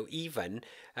 Even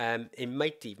it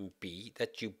might even be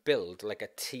that you build like a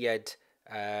tiered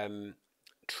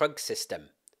trug system,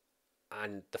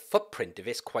 and the footprint of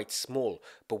it's quite small.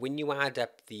 But when you add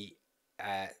up the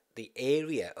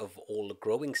area of all the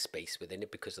growing space within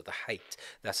it because of the height,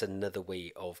 that's another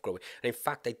way of growing. And in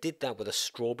fact, I did that with a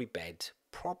strawberry bed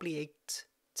probably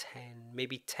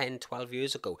 10, 12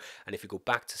 years ago. And if you go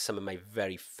back to some of my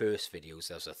very first videos,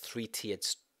 there was a 3-tiered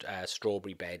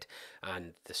strawberry bed,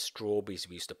 and the strawberries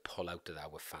we used to pull out of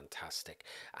that were fantastic.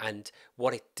 And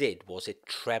what it did was it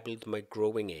trebled my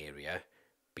growing area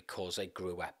because I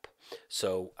grew up.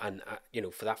 So, and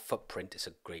for that footprint, it's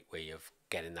a great way of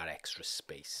getting that extra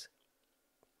space.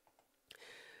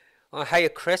 Oh, hiya,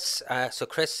 Chris. So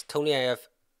Chris, Tony, I have,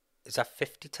 is that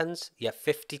 50 tons? Yeah,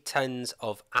 50 tons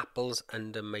of apples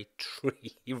under my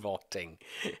tree rotting.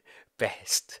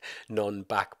 Best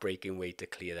non-back-breaking way to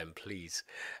clear them, please.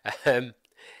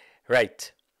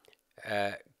 Right.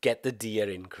 Get the deer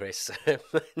in, Chris.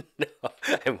 No,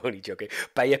 I'm only joking.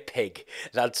 Buy a pig.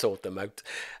 That'll sort them out.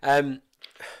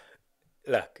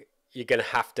 Look, you're going to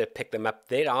have to pick them up.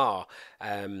 There are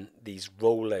these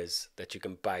rollers that you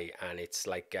can buy, and it's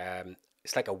like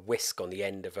a whisk on the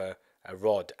end of a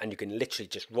rod, and you can literally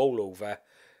just roll over,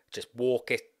 just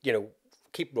walk it,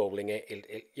 keep rolling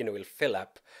it. It'll fill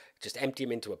up. Just empty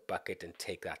them into a bucket and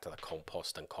take that to the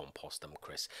compost and compost them,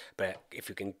 Chris. But if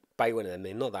you can buy one of them,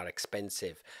 they're not that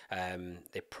expensive.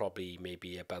 They're probably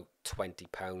maybe about £20,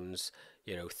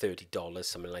 $30,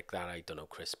 something like that. I don't know,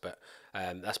 Chris, but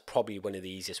that's probably one of the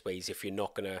easiest ways if you're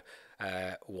not gonna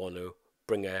want to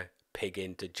bring a pig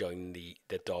in to join the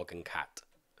dog and cat.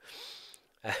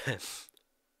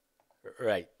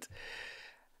 Right.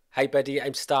 Hi, buddy.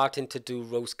 I'm starting to do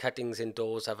rose cuttings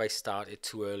indoors. Have I started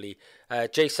too early?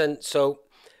 Jason, so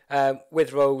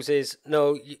with roses,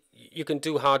 no, you can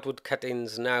do hardwood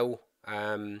cuttings now.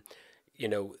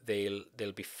 They'll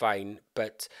be fine.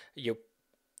 But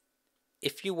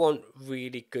if you want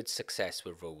really good success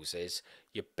with roses,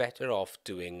 you're better off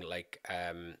doing like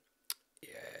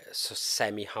so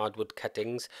semi-hardwood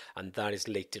cuttings, and that is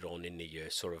later on in the year,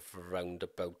 sort of around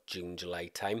about June, July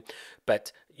time.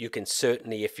 But you can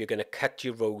certainly, if you're going to cut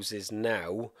your roses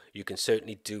now, you can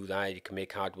certainly do that. You can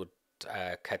make hardwood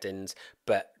cuttings,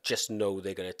 but just know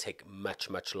they're going to take much,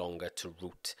 much longer to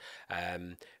root.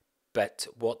 But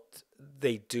what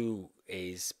they do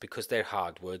is, because they're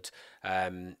hardwood,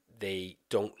 they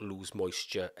don't lose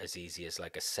moisture as easy as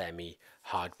like a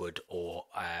semi-hardwood or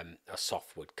a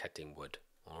softwood cutting wood.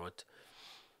 All right.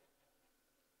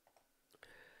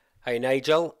 Hi,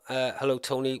 Nigel. Hello,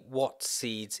 Tony. What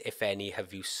seeds, if any,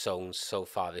 have you sown so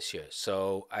far this year?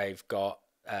 So I've got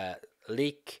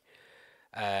leek.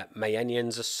 My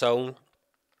onions are sown.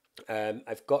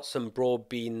 I've got some broad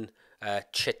bean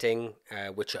chitting,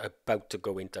 which are about to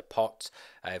go into pots.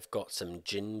 I've got some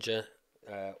ginger,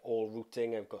 all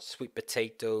rooting. I've got sweet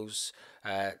potatoes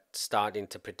starting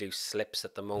to produce slips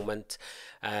at the moment.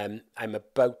 I'm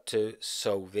about to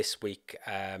sow this week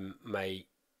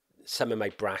some of my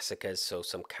brassicas, so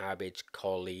some cabbage,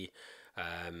 collie,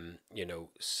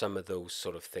 some of those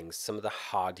sort of things, some of the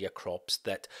hardier crops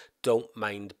that don't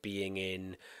mind being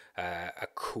in a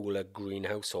cooler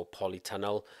greenhouse or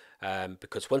polytunnel,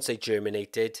 because once they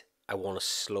germinated, I want to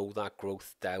slow that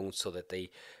growth down so that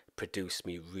they produce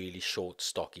me really short,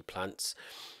 stocky plants.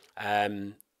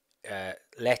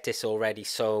 Lettuce already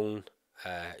sown,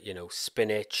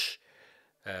 spinach.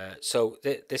 So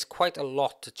there's quite a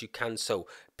lot that you can sow.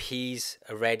 Peas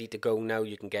are ready to go now.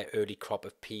 You can get early crop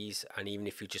of peas, and even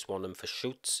if you just want them for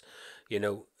shoots,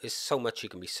 there's so much you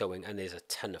can be sowing, and there's a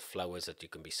ton of flowers that you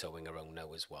can be sowing around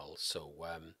now as well. So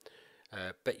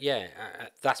but yeah,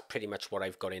 that's pretty much what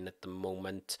I've got in at the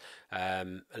moment.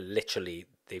 Literally,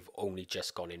 they've only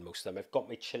just gone in, most of them. I've got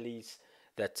my chilies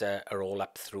that are all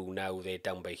up through now. They're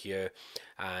down by here,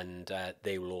 and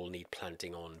they will all need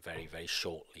planting on very, very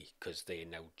shortly, because they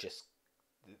now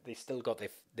they still got their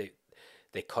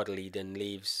cotyledon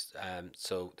leaves,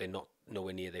 so they're not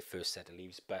nowhere near their first set of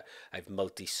leaves, but I've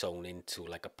multi-sown into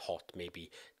like a pot,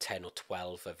 maybe 10 or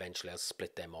 12. Eventually I'll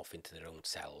split them off into their own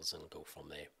cells and go from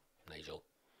there, Nigel.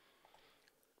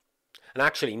 And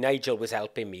actually, Nigel was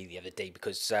helping me the other day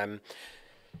because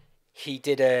he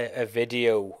did a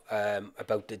video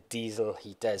about the diesel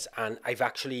heaters, and I've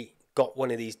actually got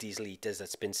one of these diesel heaters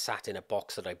that's been sat in a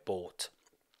box that I bought,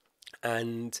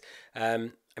 and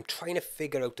I'm trying to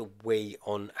figure out a way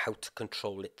on how to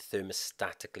control it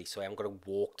thermostatically, so I'm going to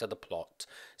walk to the plot,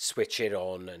 switch it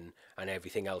on, and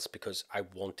everything else, because I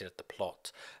want it at the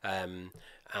plot,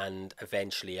 and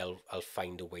eventually I'll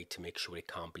find a way to make sure it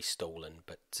can't be stolen.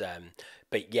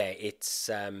 But yeah, it's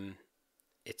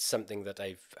something that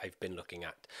I've been looking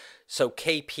at. So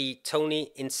KP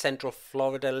Tony in Central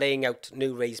Florida laying out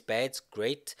new raised beds.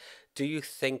 Great. Do you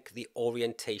think the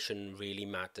orientation really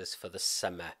matters for the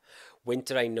summer?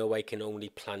 Winter, I know I can only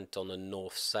plant on the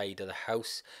north side of the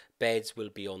house. Beds will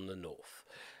be on the north.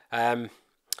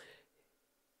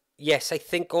 Yes, I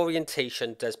think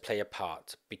orientation does play a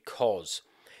part, because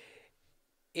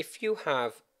if you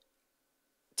have,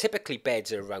 typically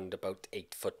beds are around about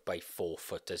 8 foot by 4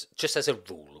 foot, just as a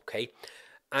rule, okay?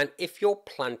 And if you're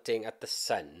planting at the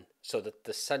sun, so that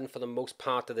the sun for the most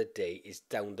part of the day is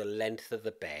down the length of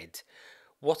the bed,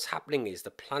 what's happening is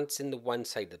the plants in the one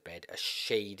side of the bed are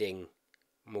shading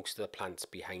most of the plants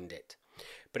behind it.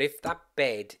 But if that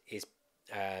bed is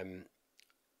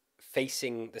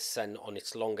facing the sun on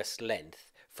its longest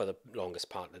length for the longest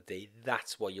part of the day,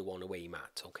 that's what you want to aim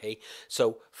at, okay?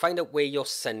 So find out where your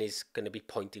sun is going to be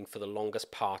pointing for the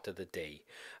longest part of the day,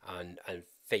 and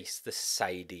face the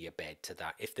side of your bed to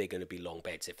that. If they're going to be long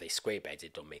beds, if they're square beds,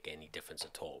 it don't make any difference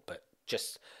at all. But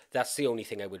just, that's the only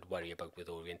thing I would worry about with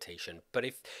orientation. But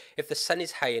if the sun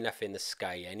is high enough in the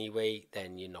sky anyway,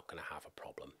 then you're not going to have a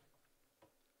problem.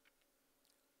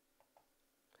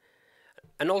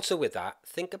 And also with that,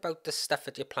 think about the stuff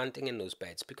that you're planting in those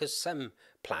beds, because some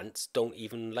plants don't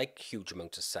even like huge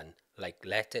amounts of sun, like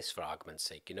lettuce, for argument's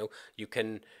sake. You know, you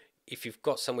can, if you've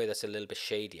got somewhere that's a little bit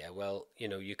shadier, well, you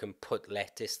know, you can put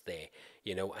lettuce there,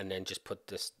 you know, and then just put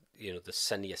this, you know, the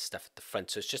sunnier stuff at the front.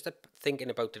 So it's just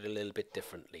thinking about it a little bit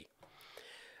differently.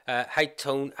 Hi,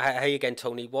 Tony. Hi again,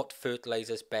 Tony. What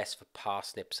fertilizer is best for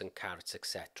parsnips and carrots,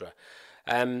 etc.?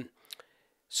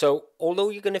 So although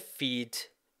you're going to feed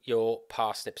your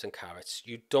parsnips and carrots,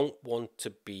 you don't want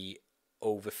to be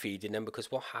overfeeding them,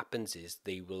 because what happens is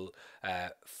they will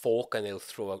fork and they'll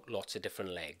throw out lots of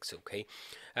different legs, okay?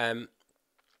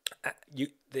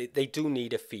 They do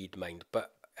need a feed, mind,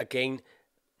 but again,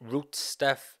 root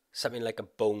stuff, something like a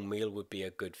bone meal would be a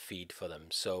good feed for them.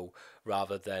 So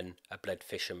rather than a blood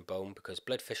fish and bone, because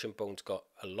blood fish and bone's got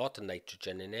a lot of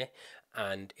nitrogen in it,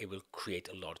 and it will create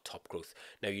a lot of top growth.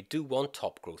 Now you do want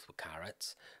top growth with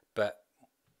carrots, but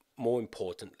more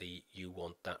importantly, you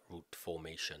want that root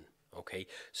formation. Okay,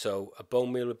 so a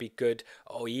bone meal would be good,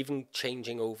 or even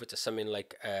changing over to something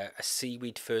like a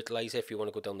seaweed fertilizer. If you want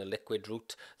to go down the liquid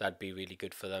route, that'd be really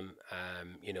good for them.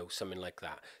 You know, something like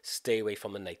that. Stay away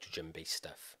from the nitrogen-based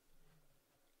stuff.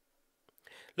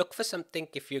 Look for something,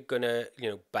 if you're gonna, you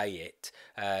know, buy it,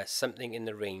 something in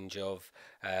the range of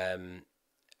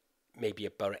maybe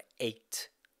about 8,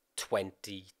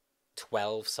 20,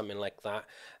 12, something like that,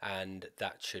 and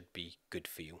that should be good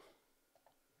for you.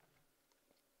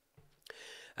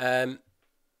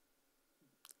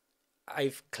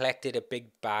 I've collected a big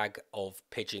bag of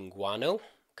pigeon guano.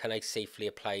 Can I safely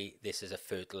apply this as a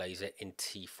fertilizer in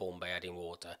tea form by adding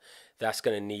water? That's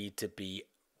going to need to be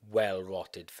well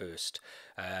rotted first.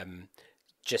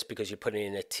 Just because you're putting it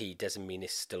in a tea doesn't mean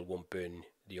it still won't burn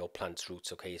your plant's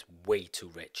roots, okay? It's way too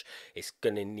rich. It's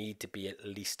going to need to be at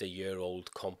least a year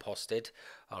old composted,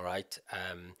 all right?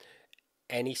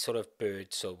 Any sort of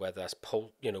bird, so whether that's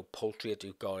poultry that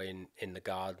you've got in the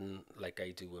garden, like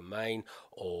I do with mine,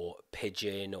 or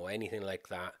pigeon or anything like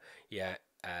that, yeah,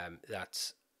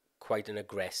 that's quite an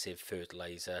aggressive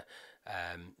fertilizer,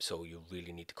 so you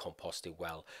really need to compost it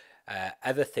well.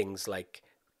 Other things like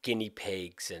guinea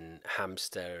pigs and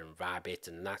hamster and rabbit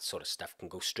and that sort of stuff can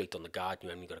go straight on the garden.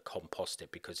 You only got to compost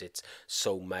it because it's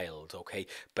so mild, okay?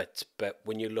 But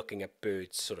when you're looking at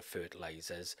birds sort of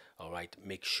fertilizers, all right,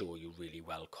 make sure you really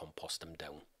well compost them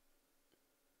down.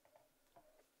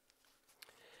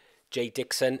 Jay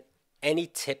Dixon, any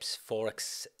tips for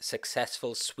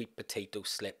successful sweet potato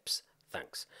slips?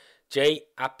 Thanks. Jay,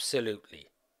 absolutely.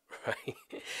 Right,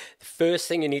 the first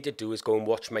thing you need to do is go and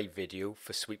watch my video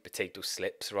for sweet potato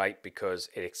slips, right, because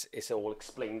it's all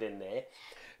explained in there.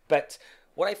 But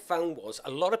what I found was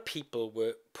a lot of people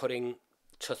were putting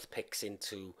toothpicks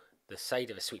into the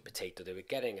side of a sweet potato. They were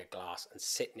getting a glass and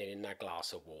sitting it in that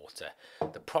glass of water.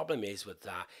 The problem is with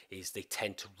that is they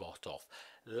tend to rot off.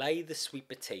 Lay the sweet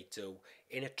potato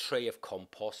in a tray of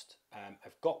compost.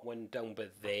 I've got one down by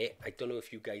there. I don't know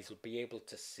if you guys will be able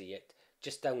to see it.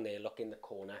 Just down there, look in the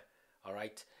corner. All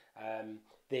right.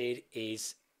 There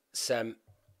is some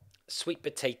sweet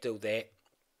potato there,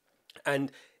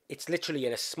 and it's literally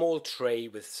in a small tray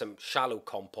with some shallow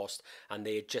compost, and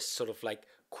they're just sort of like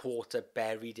quarter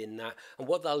buried in that. And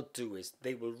what they'll do is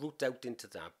they will root out into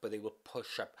that, but they will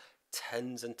push up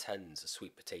tons and tons of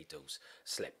sweet potatoes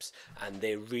slips, and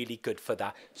they're really good for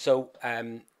that. So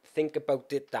think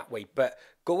about it that way. But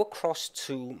go across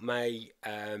to my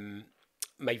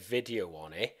my video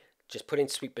on it. Just put in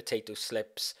sweet potato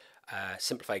slips,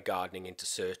 simplified gardening into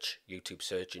search, YouTube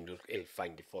search, and it'll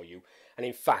find it for you. And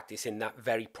in fact, it's in that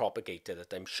very propagator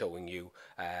that I'm showing you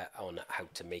on how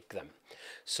to make them.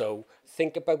 So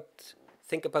think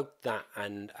about that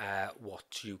and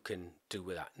what you can do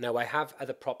with that. Now, I have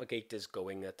other propagators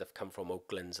going that have come from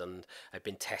Oaklands, and I've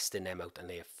been testing them out, and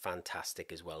they are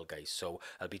fantastic as well, guys. So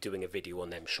I'll be doing a video on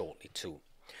them shortly too.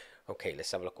 Okay,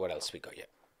 let's have a look what else we got here.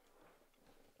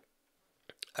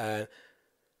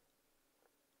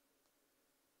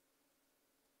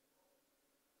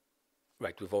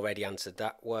 Right, we've already answered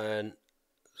that one,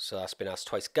 so that's been asked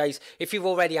twice. Guys, if you've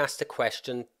already asked a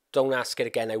question, don't ask it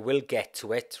again. I will get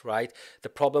to it, right? The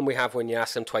problem we have when you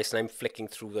ask them twice and I'm flicking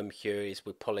through them here is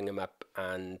we're pulling them up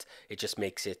and it just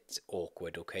makes it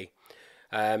awkward, okay?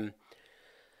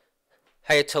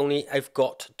 Hiya Tony, I've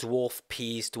got dwarf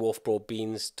peas, dwarf broad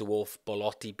beans, dwarf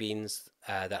bolotti beans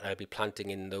that I'll be planting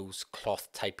in those cloth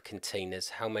type containers.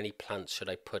 How many plants should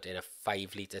I put in a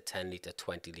 5 litre, 10 litre,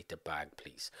 20 litre bag,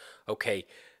 please? Okay,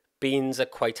 beans are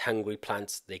quite hungry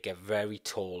plants. They get very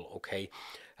tall, okay?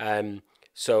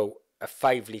 So a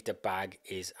 5 litre bag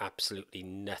is absolutely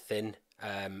nothing.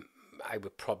 I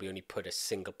would probably only put a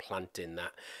single plant in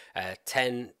that.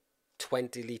 10,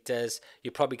 20 litres,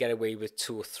 you probably get away with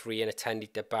 2 or 3 in a 10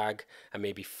 litre bag, and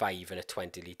maybe 5 in a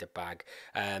 20 litre bag.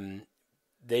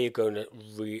 They're going to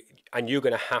and you're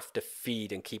going to have to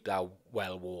feed and keep that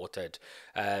well watered.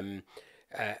 You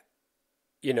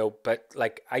know, but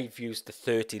like I've used the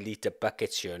 30 litre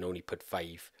buckets here and only put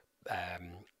 5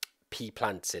 pea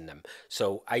plants in them.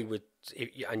 So I would,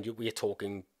 and we're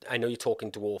talking, I know you're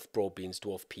talking dwarf broad beans,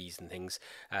 dwarf peas and things,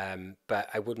 but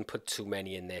I wouldn't put too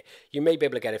many in there. You may be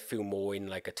able to get a few more in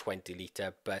like a 20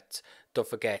 litre, but don't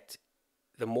forget,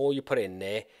 the more you put in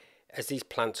there, as these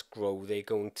plants grow, they're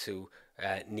going to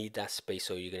need that space,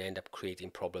 so you're going to end up creating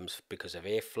problems because of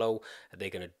airflow. They're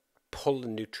going to pull the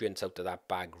nutrients out of that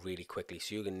bag really quickly,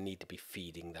 so you're going to need to be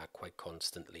feeding that quite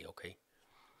constantly, okay?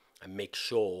 And make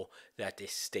sure that it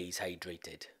stays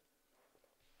hydrated.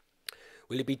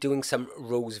 Will you be doing some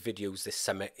rose videos this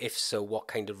summer? If so, what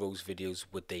kind of rose videos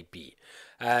would they be?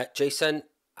 Jason,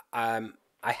 I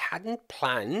hadn't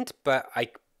planned, but I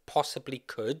possibly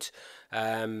could.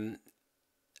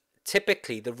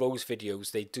 Typically, the rose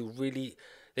videos, they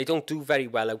don't do very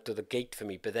well out of the gate for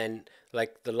me, but then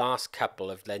like the last couple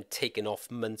have then taken off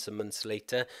months and months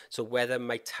later. So whether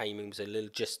my timing was a little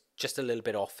just a little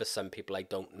bit off for some people, I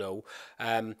don't know.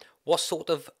 What sort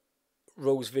of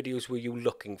rose videos were you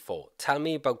looking for? Tell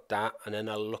me about that, and then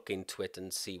I'll look into it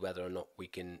and see whether or not we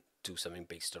can do something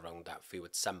based around that for you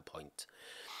at some point.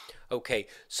 Okay,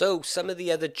 so some of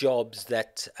the other jobs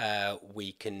that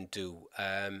we can do.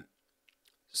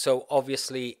 So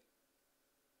obviously,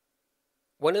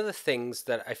 one of the things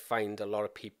that I find a lot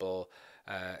of people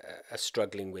are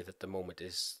struggling with at the moment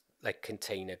is like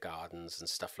container gardens and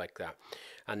stuff like that.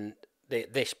 And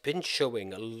they've been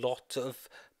showing a lot of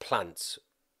plants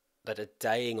that are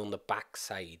dying on the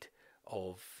backside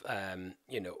of,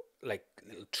 you know, like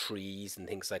little trees and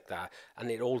things like that. And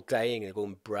they're all dying and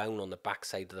going brown on the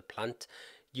backside of the plant.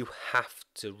 You have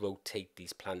to rotate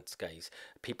these plants, guys.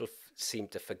 People seem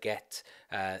to forget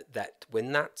that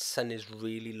when that sun is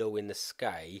really low in the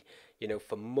sky, you know,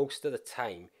 for most of the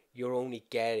time, you're only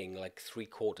getting like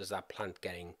 3/4 of that plant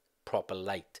getting proper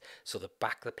light. So the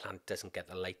back of the plant doesn't get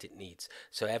the light it needs.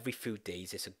 So every few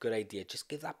days, it's a good idea. Just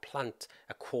give that plant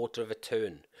a quarter of a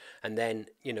turn. And then,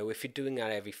 you know, if you're doing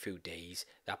that every few days,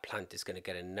 that plant is going to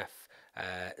get enough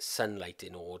sunlight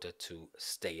in order to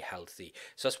stay healthy.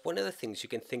 So that's one of the things you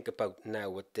can think about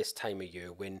now at this time of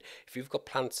year, when if you've got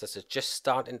plants that are just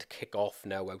starting to kick off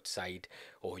now outside,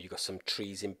 or you've got some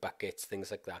trees in buckets, things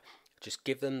like that, just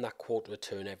give them that quarter of a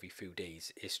turn every few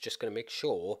days. It's just going to make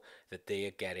sure that they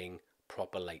are getting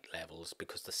proper light levels,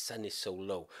 because the sun is so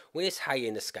low. When it's high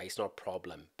in the sky, it's not a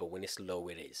problem, but when it's low,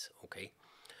 it is, okay?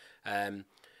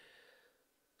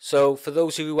 So for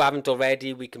those of you who haven't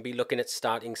already, we can be looking at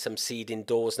starting some seed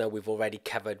indoors now. We've already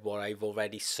covered what I've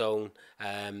already sown.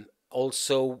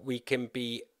 Also, we can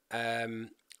be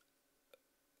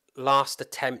last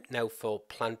attempt now for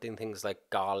planting things like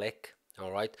garlic.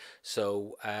 All right.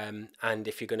 So and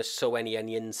if you're going to sow any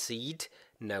onion seed,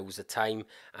 now's the time.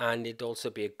 And it'd also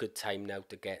be a good time now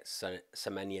to get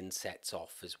some onion sets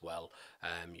off as well.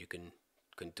 You can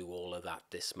do all of that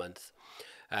this month.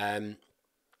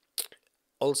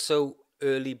 Also,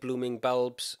 early blooming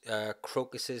bulbs,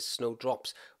 crocuses,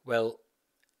 snowdrops. Well,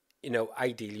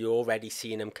 ideally you're already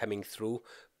seeing them coming through,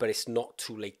 but it's not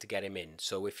too late to get them in.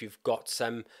 So if you've got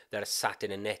some that are sat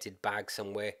in a netted bag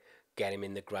somewhere, get them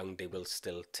in the ground. They will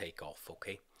still take off.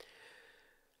 Okay.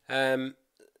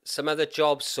 Some other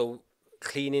jobs, so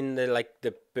cleaning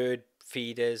the bird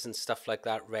feeders and stuff like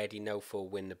that ready now for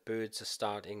when the birds are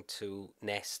starting to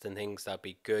nest and things. That'll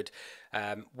be good.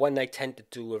 One I tend to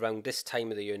do around this time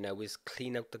of the year now is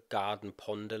clean out the garden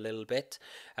pond a little bit.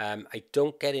 I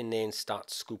don't get in there and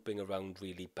start scooping around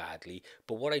really badly,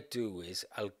 but what I do is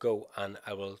I'll go and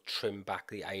I will trim back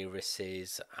the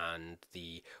irises and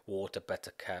the water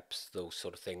buttercups, those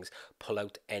sort of things, pull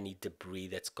out any debris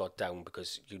that's got down,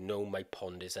 because my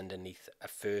pond is underneath a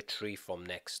fir tree from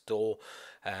next door,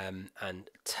 and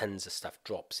tons of stuff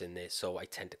drops in there, so I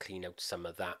tend to clean out some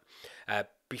of that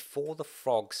before the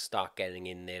frogs start getting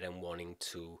in there and wanting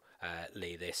to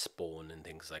lay their spawn and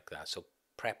things like that. So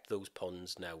prep those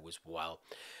ponds now as well.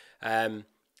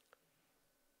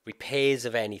 Repairs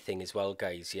of anything as well,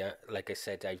 guys. Yeah, like I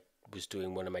said, I was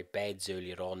doing one of my beds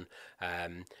earlier on.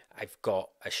 I've got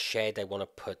a shed I want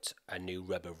to put a new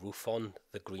rubber roof on,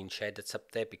 the green shed that's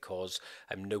up there, because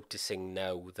I'm noticing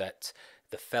now that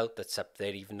the felt that's up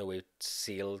there, even though it's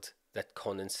sealed, that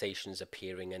condensation's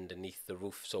appearing underneath the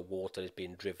roof, so water is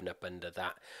being driven up under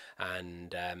that,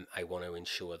 and I want to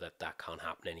ensure that that can't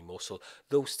happen anymore. So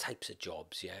those types of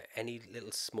jobs, yeah, any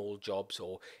little small jobs,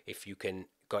 or if you can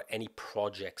got any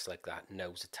projects like that,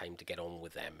 now's the time to get on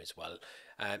with them as well.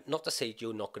 Not to say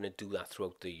you're not going to do that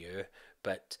throughout the year,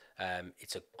 but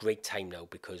it's a great time now,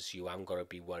 because you aren't going to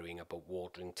be worrying about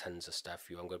watering tons of stuff.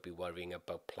 You aren't going to be worrying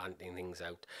about planting things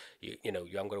out. You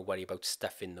aren't going to worry about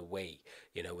stuff in the way.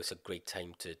 It's a great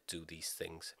time to do these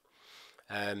things.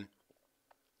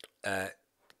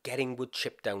 Getting wood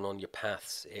chipped down on your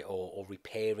paths, or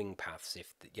repairing paths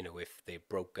if they're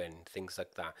broken, things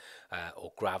like that,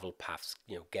 or gravel paths,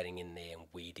 getting in there and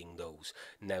weeding those.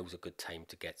 Now's a good time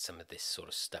to get some of this sort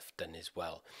of stuff done as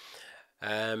well.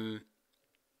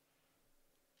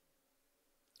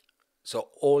 So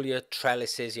all your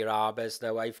trellises, your arbors.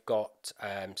 Now I've got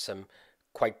some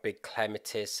quite big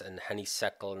clematis and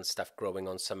honeysuckle and stuff growing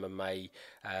on some of my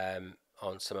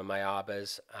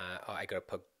arbors. I got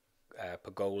a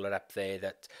pergola up there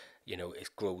that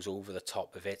it grows over the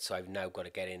top of it, so I've now got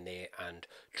to get in there and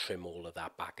trim all of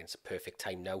that back. And it's a perfect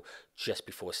time now, just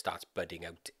before it starts budding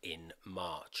out in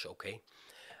March. Okay.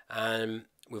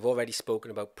 We've already spoken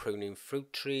about pruning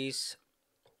fruit trees.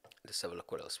 Let's have a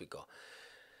look what else we got.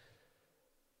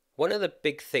 One of the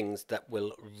big things that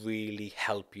will really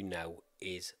help you now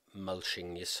is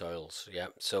mulching your soils. Yeah.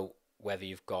 So whether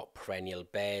you've got perennial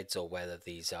beds, or whether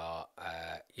these are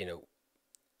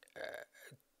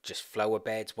just flower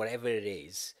beds, whatever it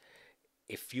is,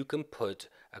 if you can put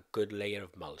a good layer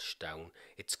of mulch down,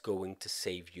 it's going to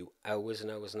save you hours and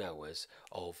hours and hours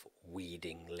of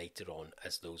weeding later on,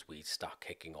 as those weeds start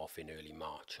kicking off in early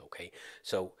March. Okay,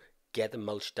 so get the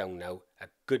mulch down now. A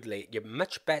good layer. You're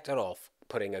much better off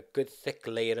putting a good thick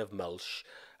layer of mulch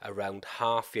around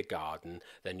half your garden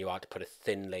than you are to put a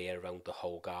thin layer around the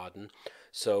whole garden.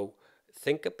 So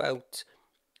think about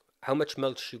how much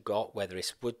mulch you got, whether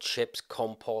it's wood chips,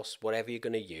 compost, whatever you're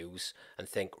going to use, and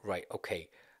think, right, okay,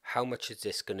 how much is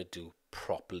this going to do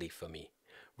properly for me?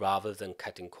 Rather than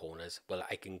cutting corners, well,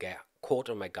 I can get a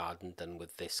quarter of my garden done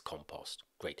with this compost.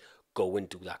 Great, go and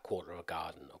do that quarter of a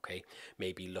garden. Okay,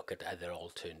 maybe look at other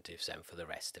alternatives then for the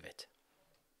rest of it.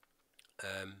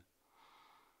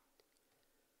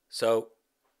 So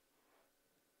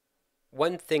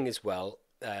one thing as well,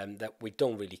 that we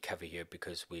don't really cover here,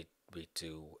 because we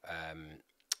do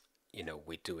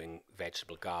we're doing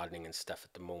vegetable gardening and stuff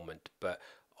at the moment, but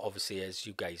obviously, as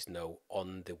you guys know,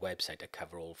 on the website I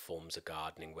cover all forms of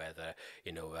gardening, whether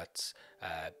that's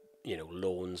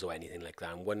lawns or anything like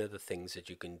that. And one of the things that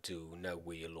you can do now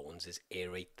with your lawns is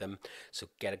aerate them. So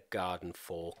get a garden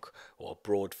fork or a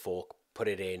broad fork, put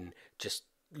it in, just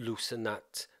loosen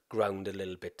that ground a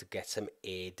little bit to get some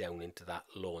air down into that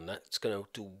lawn. That's going to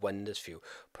do wonders for you.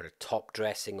 Put a top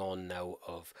dressing on now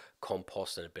of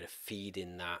compost and a bit of feed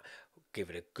in that. Give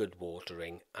it a good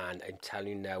watering, and I'm telling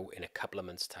you now, in a couple of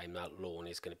months' time, that lawn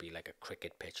is going to be like a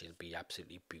cricket pitch. It'll be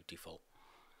absolutely beautiful.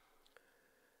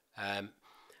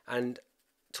 And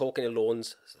talking of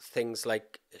lawns, things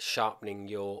like sharpening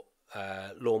your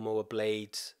lawnmower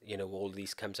blades, you know, all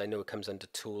these comes, I know it comes under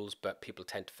tools, but people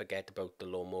tend to forget about the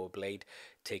lawnmower blade.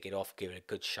 Take it off, give it a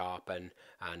good sharpen,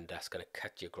 and that's going to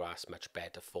cut your grass much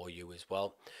better for you as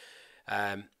well.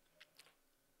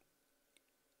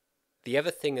 The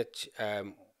other thing that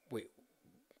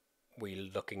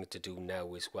we're looking to do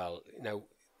now as well. Now,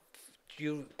 do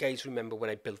you guys remember when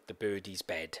I built the birdie's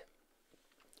bed?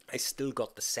 I still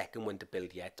got the second one to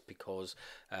build yet because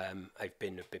I've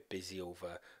been a bit busy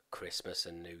over Christmas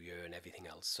and New Year and everything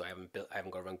else, so I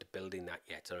haven't got around to building that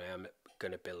yet. So I am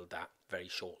going to build that very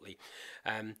shortly.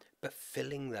 But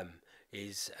filling them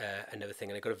is another thing,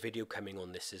 and I got a video coming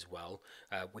on this as well.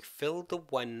 We filled the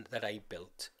one that I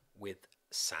built with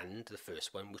sand, the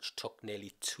first one, which took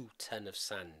nearly 2 tons of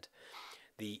sand.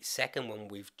 The second one,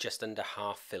 we've just under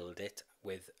half filled it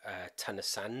with a ton of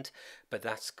sand, but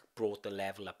that's brought the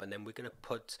level up, and then we're going to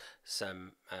put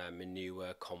some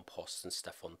manure, compost and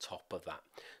stuff on top of that.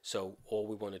 So all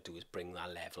we want to do is bring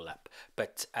that level up.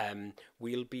 But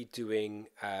we'll be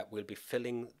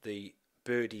filling the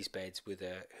birdies beds with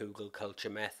a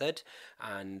hugelkultur method,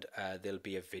 and there'll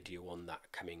be a video on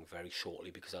that coming very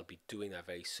shortly because I'll be doing that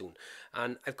very soon.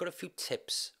 And I've got a few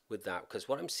tips with that, because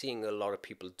what I'm seeing a lot of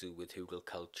people do with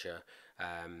hugelkultur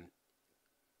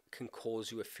can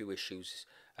cause you a few issues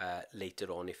later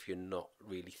on if you're not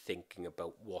really thinking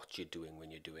about what you're doing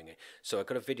when you're doing it. So I've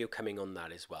got a video coming on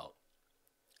that as well.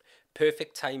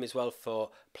 Perfect time as well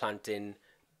for planting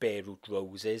bare root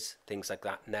roses, things like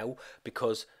that now,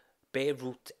 because bare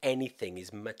root anything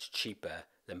is much cheaper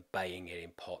than buying it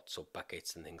in pots or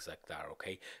buckets and things like that,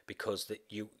 okay? Because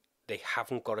they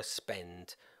haven't got to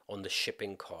spend on the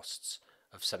shipping costs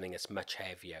of something that's much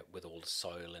heavier with all the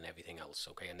soil and everything else,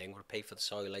 okay? And they ain't going to pay for the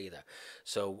soil either.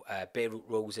 So bare root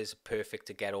roses are perfect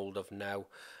to get hold of now.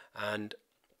 And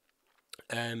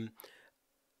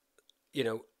you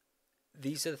know,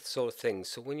 these are the sort of things.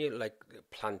 So when you're like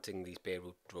planting these bare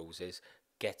root roses,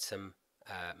 get some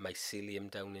mycelium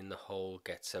down in the hole,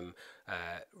 get some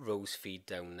rose feed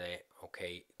down there,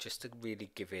 okay, just to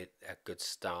really give it a good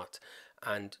start.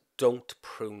 And don't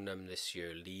prune them this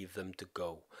year, leave them to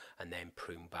go and then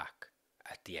prune back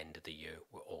at the end of the year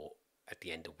or at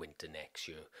the end of winter next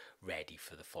year, ready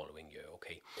for the following year,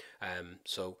 okay?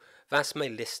 So that's my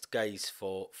list, guys,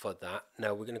 for that.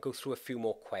 Now we're going to go through a few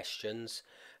more questions,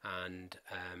 and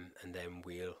then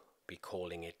we'll be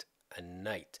calling it a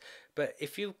night. But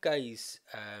if you guys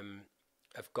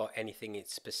have got anything in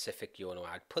specific you want to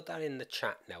add, put that in the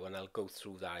chat now and I'll go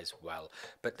through that as well.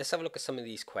 But let's have a look at some of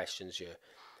these questions here.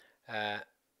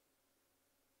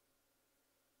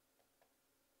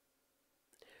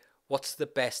 What's the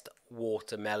best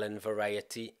watermelon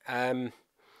variety? I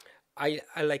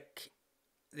like,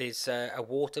 there's a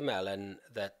watermelon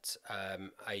that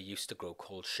I used to grow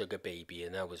called Sugar Baby,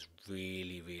 and that was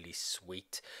really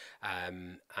sweet,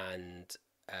 and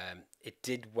it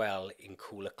did well in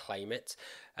cooler climates,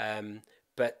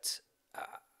 but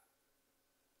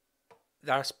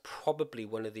that's probably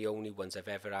one of the only ones I've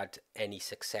ever had any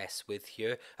success with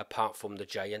here, apart from the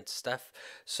giant stuff.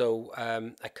 So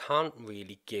I can't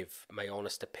really give my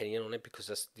honest opinion on it because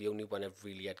that's the only one I've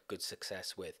really had good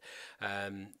success with.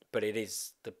 But it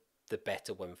is the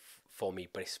better one for me,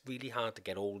 but it's really hard to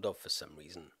get hold of for some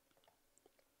reason.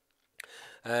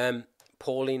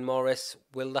 Pauline Morris,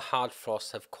 will the hard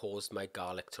frost have caused my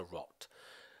garlic to rot?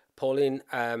 Pauline,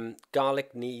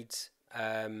 garlic needs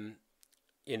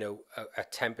you know, a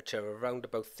temperature around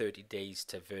about 30 days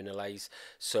to vernalize,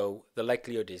 so the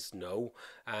likelihood is no.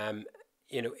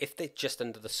 You know, if they're just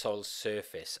under the soil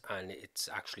surface and it's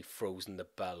actually frozen the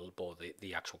bulb or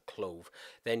the actual clove,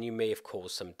 then you may have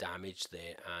caused some damage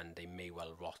there and they may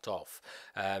well rot off.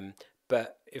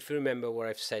 But if you remember what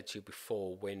I've said to you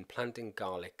before, when planting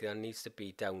garlic, there needs to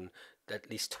be down at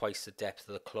least twice the depth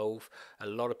of the clove. A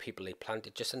lot of people, they plant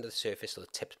it just under the surface so the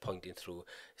tip's pointing through.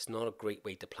 It's not a great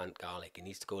way to plant garlic. It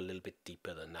needs to go a little bit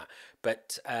deeper than that.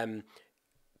 But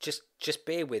just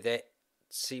bear with it,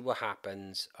 see what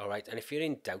happens, all right? And if you're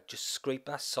in doubt, just scrape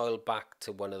that soil back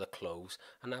to one of the cloves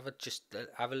and have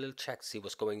a little check to see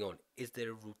what's going on. Is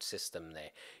there a root system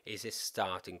there? Is it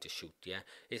starting to shoot? Yeah,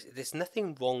 there's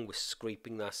nothing wrong with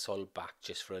scraping that soil back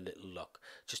just for a little look.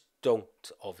 Just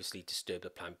don't obviously disturb the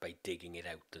plant by digging it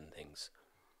out and things.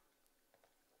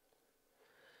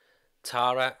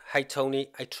 Tara, hi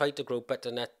Tony, I tried to grow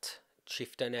butternut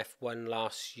Chieftain F1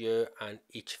 last year and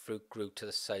each fruit grew to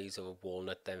the size of a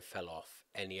walnut, then fell off.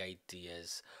 Any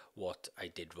ideas what I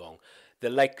did wrong? The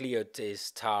likelihood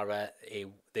is, Tara,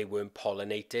 they weren't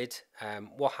pollinated.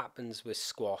 What happens with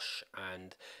squash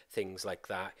and things like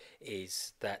that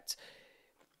is that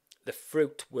the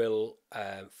fruit will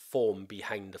form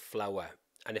behind the flower,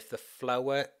 And if the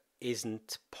flower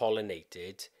isn't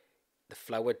pollinated, the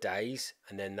flower dies,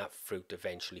 and then that fruit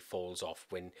eventually falls off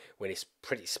when it's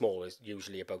pretty small. It's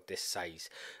usually about this size.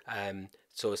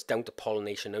 So it's down to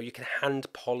pollination. Now you can hand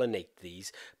pollinate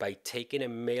these by taking a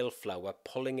male flower,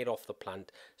 pulling it off the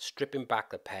plant, stripping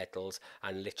back the petals,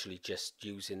 and literally just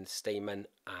using the stamen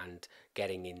and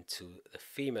getting into the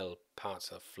female parts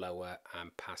of the flower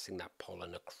and passing that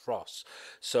pollen across.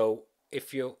 So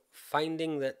if you're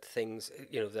finding that things,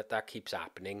 that keeps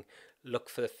happening, look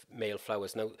for the male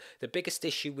flowers. Now, the biggest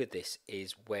issue with this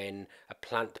is when a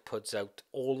plant puts out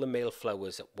all the male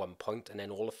flowers at one point and then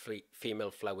all the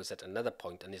female flowers at another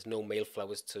point, and there's no male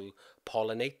flowers to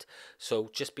pollinate.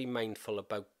 So just be mindful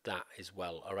about that as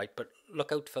well, all right? But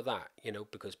look out for that,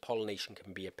 because pollination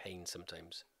can be a pain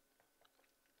sometimes.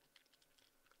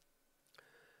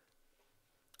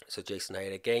 So Jason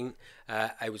here again.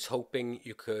 I was hoping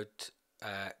you could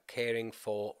caring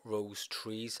for rose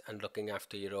trees and looking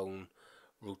after your own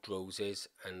root roses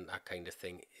and that kind of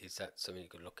thing. Is that something you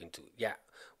could look into? Yeah,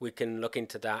 we can look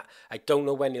into that. I don't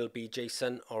know when it'll be,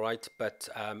 Jason, all right, but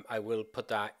I will put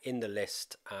that in the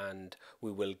list and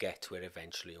we will get to it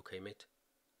eventually, okay, mate?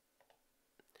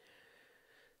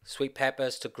 Sweet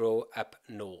peppers to grow up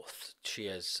north.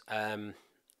 Cheers.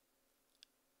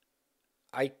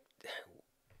 I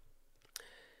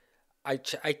I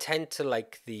tend to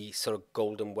like the sort of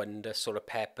golden wonder sort of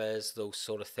peppers, those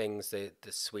sort of things, the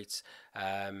sweets.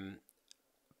 Um,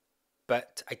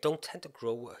 but I don't tend to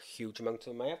grow a huge amount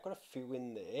of them. I have got a few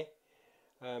in there,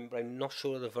 but I'm not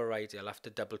sure of the variety. I'll have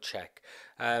to double check.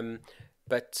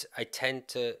 But I tend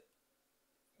to,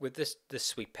 with the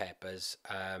sweet peppers,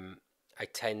 I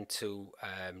tend to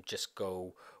just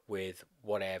go with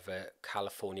whatever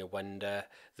California Wonder,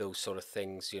 those sort of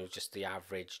things. Just the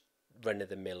average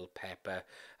run-of-the-mill pepper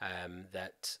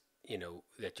that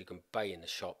you can buy in the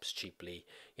shops cheaply.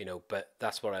 But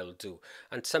that's what I'll do.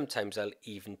 And sometimes I'll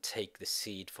even take the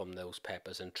seed from those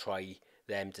peppers and try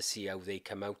them to see how they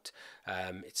come out.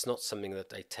 It's not something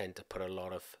that I tend to put a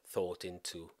lot of thought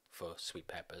into for sweet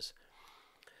peppers.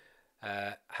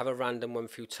 Have a random one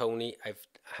for you, Tony. I've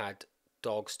had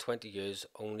dogs 20 years,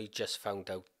 only just found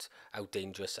out how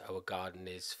dangerous our garden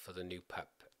is for the new pup.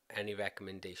 Any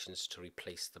recommendations to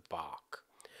replace the bark?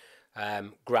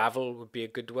 Gravel would be a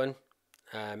good one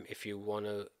if you want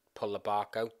to pull the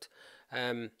bark out.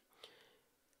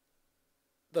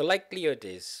 The likelihood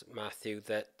is, Matthew,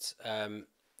 that,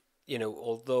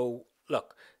 although,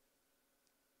 look,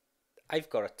 I've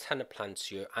got a ton of plants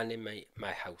here and in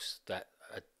my house that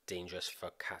are dangerous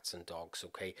for cats and dogs,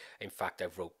 okay? In fact,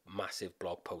 I've wrote massive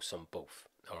blog posts on both,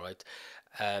 all right?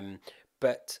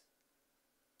 But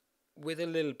with a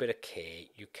little bit of care,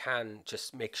 you can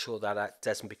just make sure that that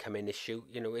doesn't become an issue.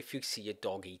 If you see your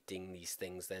dog eating these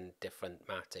things, then different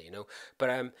matter,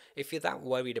 But if you're that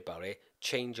worried about it,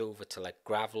 change over to like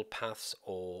gravel paths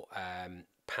or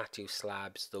patio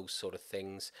slabs, those sort of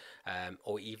things,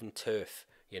 or even turf,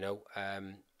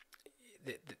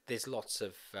 There's lots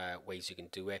of ways you can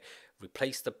do it.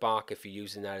 Replace the bark if you're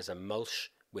using that as a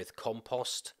mulch with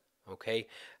compost, okay?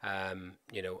 And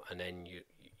then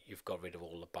you've got rid of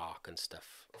all the bark and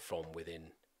stuff from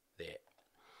within there.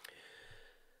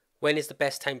 When is the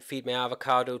best time to feed my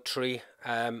avocado tree?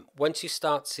 Once you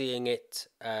start seeing it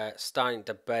starting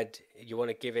to bud, you want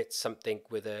to give it something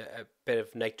with a bit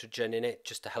of nitrogen in it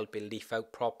just to help it leaf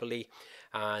out properly.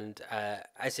 And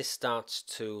as it starts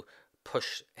to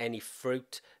push any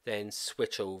fruit, then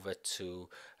switch over to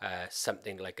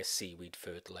something like a seaweed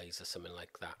fertilizer, something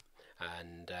like that.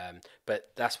 And but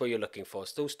that's what you're looking for.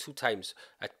 So those two times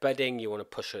at budding, you want to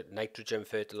push a nitrogen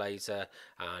fertilizer,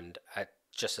 and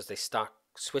just as they start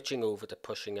switching over to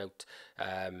pushing out,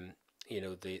 the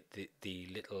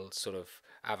little sort of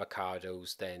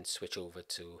avocados, then switch over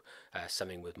to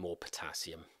something with more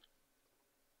potassium.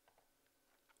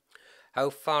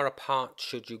 How far apart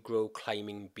should you grow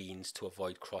climbing beans to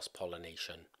avoid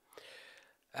cross-pollination?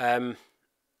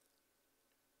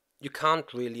 You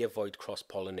can't really avoid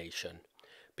cross-pollination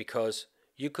because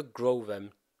you could grow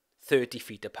them 30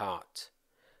 feet apart,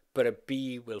 but a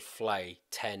bee will fly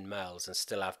 10 miles and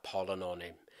still have pollen on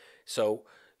him. So,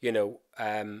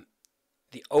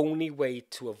 the only way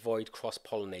to avoid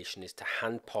cross-pollination is to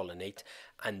hand pollinate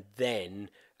and then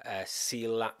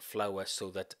seal that flower so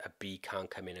that a bee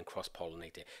can't come in and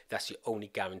cross-pollinate it. That's the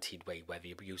only guaranteed way, whether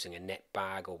you're using a net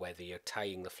bag or whether you're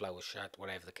tying the flower shut,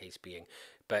 whatever the case being.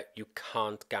 But you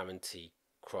can't guarantee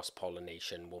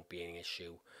cross-pollination won't be an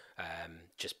issue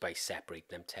just by separating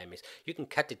them 10 minutes. You can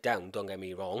cut it down, don't get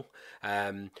me wrong.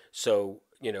 So,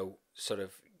 sort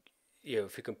of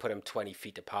if you can put them 20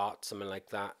 feet apart, something like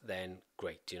that, then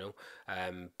great,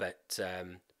 but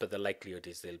the likelihood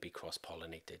is they'll be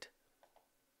cross-pollinated.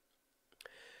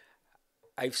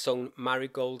 I've sown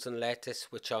marigolds and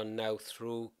lettuce, which are now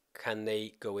through. Can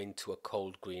they go into a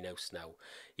cold greenhouse now?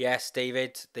 Yes,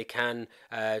 David, they can.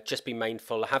 Just be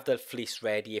mindful. Have the fleece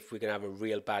ready if we're going to have a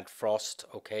real bad frost,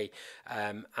 okay?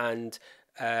 And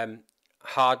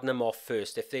harden them off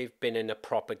first. If they've been in a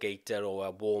propagator or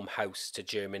a warm house to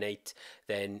germinate,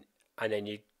 then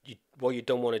what you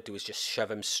don't want to do is just shove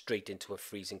them straight into a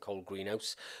freezing cold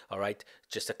greenhouse, all right,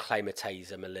 just acclimatize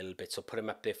them a little bit. So put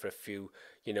them up there for a few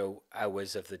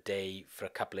hours of the day, for a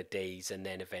couple of days, and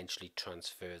then eventually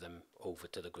transfer them over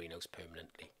to the greenhouse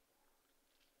permanently.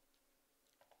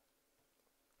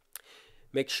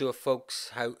 Make sure,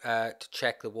 folks, how to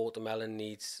check the watermelon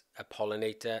needs a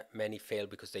pollinator. Many fail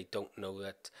because they don't know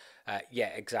that. Yeah,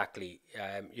 exactly.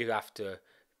 You have to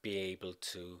be able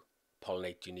to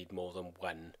pollinate. You need more than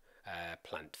one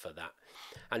plant for that,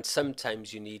 and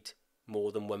sometimes you need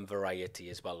more than one variety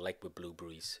as well, like with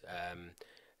blueberries.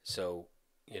 So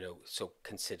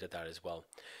consider that as well.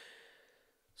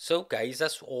 So guys,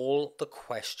 that's all the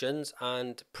questions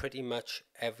and pretty much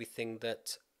everything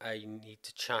that I need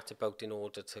to chat about in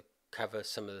order to cover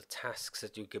some of the tasks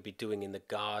that you could be doing in the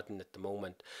garden at the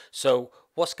moment. So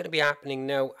what's going to be happening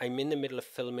now, I'm in the middle of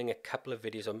filming a couple of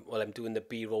videos while I'm doing the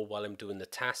b-roll, while I'm doing the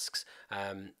tasks.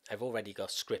 I've already got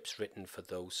scripts written for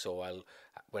those, so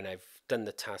when I've done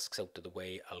the tasks out of the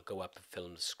way, I'll go up and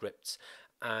film the scripts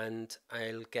and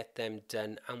I'll get them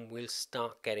done, and we'll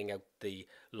start getting out the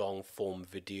long form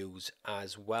videos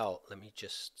as well. Let me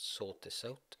just sort this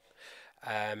out.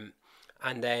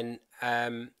 And then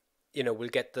we'll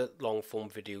get the long form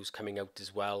videos coming out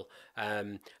as well.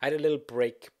 I had a little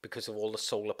break because of all the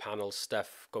solar panel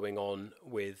stuff going on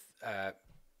with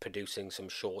producing some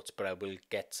shorts, but I will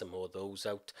get some more of those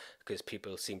out because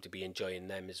people seem to be enjoying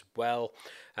them as well.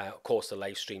 Of course, the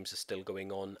live streams are still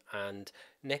going on, and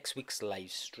next week's live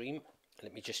stream,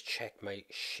 let me just check my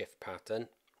shift pattern,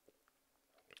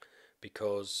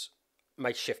 because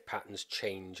my shift patterns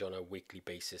change on a weekly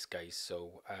basis, guys.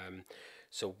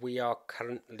 So we are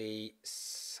currently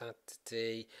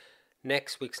Saturday.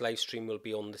 Next week's live stream will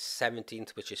be on the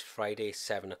 17th, which is Friday,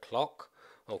 7 o'clock.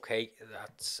 Okay,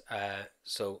 that's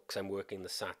so because I'm working the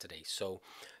Saturday. So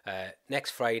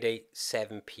next Friday,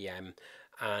 7 p.m.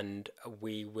 and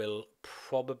we will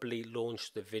probably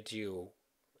launch the video,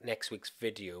 next week's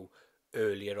video,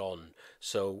 earlier on,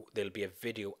 so there'll be a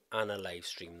video and a live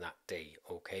stream that day,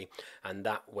 okay? And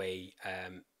that way,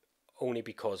 only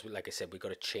because, like I said, we've got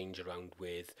to change around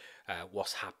with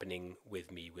what's happening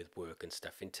with me with work and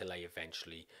stuff until I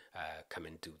eventually come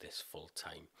and do this full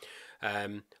time.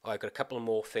 I've got a couple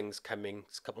more things coming,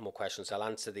 a couple more questions. I'll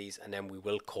answer these and then we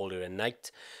will call it a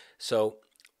night. So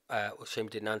shame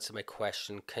didn't answer my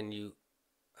question. Can you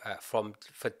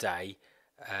for Di,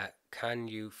 can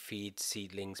you feed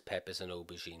seedlings, peppers and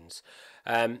aubergines?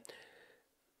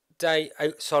 Di,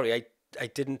 sorry, I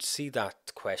didn't see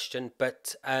that question,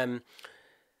 but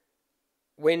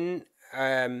when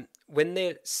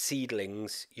they're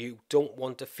seedlings, you don't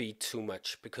want to feed too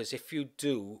much, because if you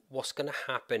do, what's going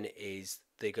to happen is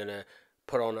they're going to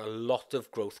put on a lot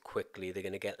of growth quickly. They're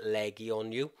going to get leggy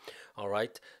on you. All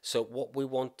right. So what we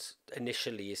want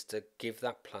initially is to give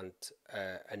that plant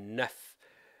enough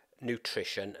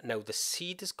nutrition. Now the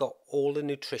seed has got all the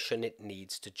nutrition it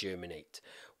needs to germinate.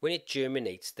 When it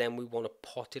germinates, then we want to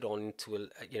pot it on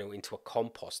into a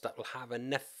compost that will have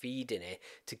enough feed in it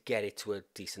to get it to a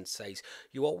decent size.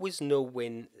 You always know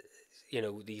when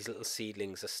these little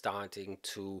seedlings are starting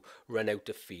to run out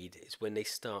of feed is when they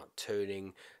start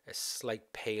turning a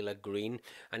slight paler green,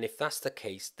 and if that's the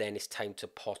case, then it's time to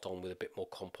pot on with a bit more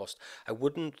compost. I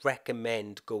wouldn't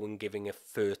recommend giving a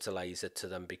fertilizer to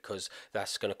them, because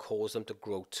that's going to cause them to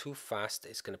grow too fast.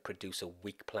 It's going to produce a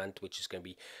weak plant which is going to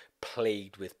be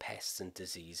plagued with pests and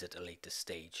disease at a later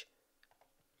stage.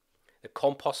 The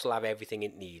compost will have everything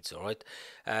it needs, all right?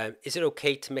 Is it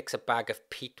okay to mix a bag of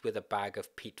peat with a bag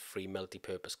of peat-free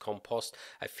multi-purpose compost?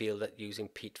 I feel that using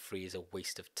peat-free is a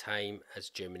waste of time, as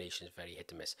germination is very hit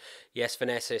and miss. Yes,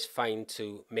 Vanessa, it's fine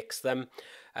to mix them.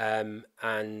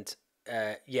 Yes,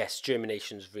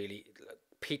 germination is really...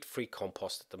 Peat-free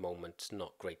compost at the moment is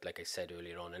not great, like I said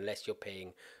earlier on, unless you're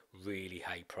paying really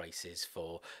high prices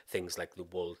for things like the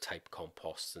wool-type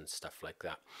composts and stuff like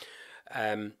that.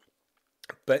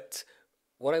 But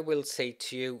what I will say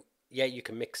to you, yeah, you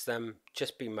can mix them.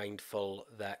 Just be mindful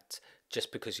that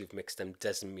just because you've mixed them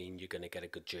doesn't mean you're going to get a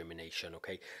good germination,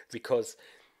 okay? Because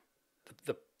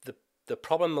the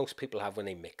problem most people have when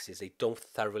they mix is they don't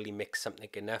thoroughly mix something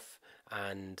enough,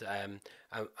 And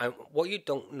what you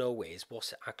don't know is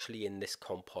what's actually in this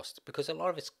compost, because a lot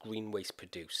of it's green waste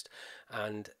produced,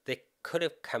 and they could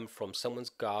have come from someone's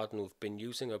garden who've been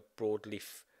using a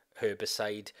broadleaf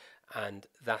herbicide, and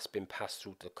that's been passed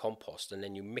through to the compost, and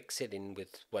then you mix it in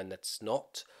with one that's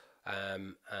not,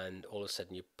 and all of a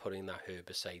sudden you're putting that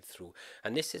herbicide through.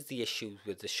 And this is the issue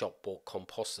with the shop bought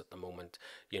compost at the moment.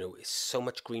 You know, it's so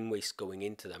much green waste going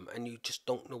into them, and you just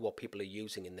don't know what people are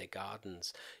using in their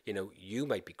gardens. You know, you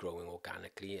might be growing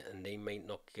organically and they may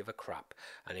not give a crap,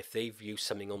 and if they've used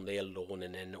something on their lawn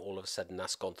and then all of a sudden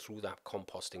that's gone through that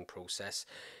composting process,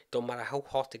 don't matter how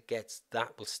hot it gets,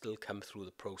 that will still come through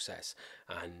the process,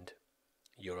 and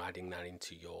you're adding that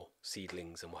into your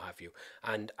seedlings and what have you.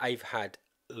 And I've had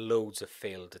loads of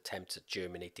failed attempts at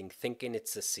germinating, thinking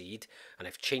it's a seed, and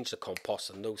I've changed the compost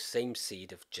and those same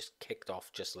seed have just kicked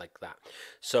off just like that.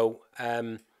 So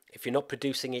if you're not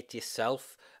producing it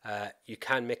yourself, you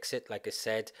can mix it, like I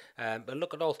said, but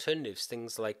look at alternatives,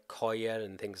 things like coir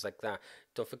and things like that.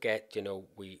 Don't forget, you know,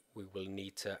 we will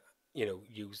need to, you know,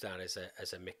 use that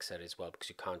as a mixer as well, because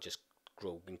you can't just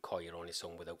grow in coir on its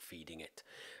own without feeding it.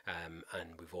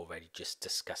 And we've already just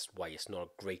discussed why it's not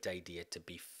a great idea to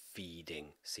be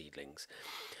feeding seedlings.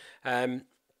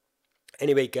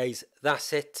 Anyway, guys,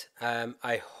 that's it.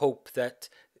 I hope that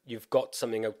you've got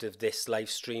something out of this live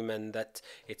stream and that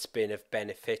it's been of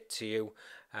benefit to you.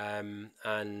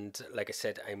 And like I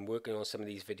said, I'm working on some of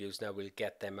these videos now. We'll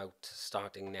get them out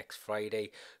starting next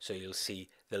Friday, so you'll see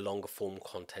the longer form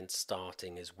content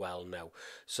starting as well now.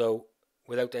 So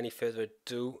without any further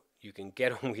ado, you can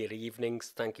get on with your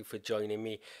evenings. Thank you for joining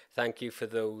me. Thank you for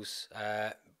those,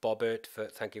 Bobbert,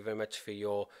 thank you very much for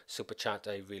your super chat.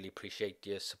 I really appreciate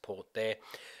your support there.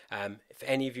 If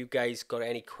any of you guys got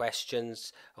any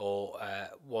questions or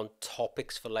want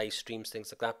topics for live streams,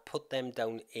 things like that, put them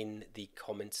down in the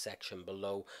comment section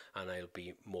below, and I'll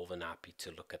be more than happy to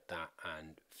look at that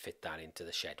and fit that into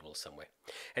the schedule somewhere.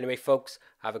 Anyway, folks,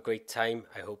 have a great time.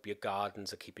 I hope your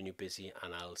gardens are keeping you busy,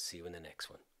 and I'll see you in the next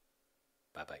one.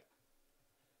 Bye bye.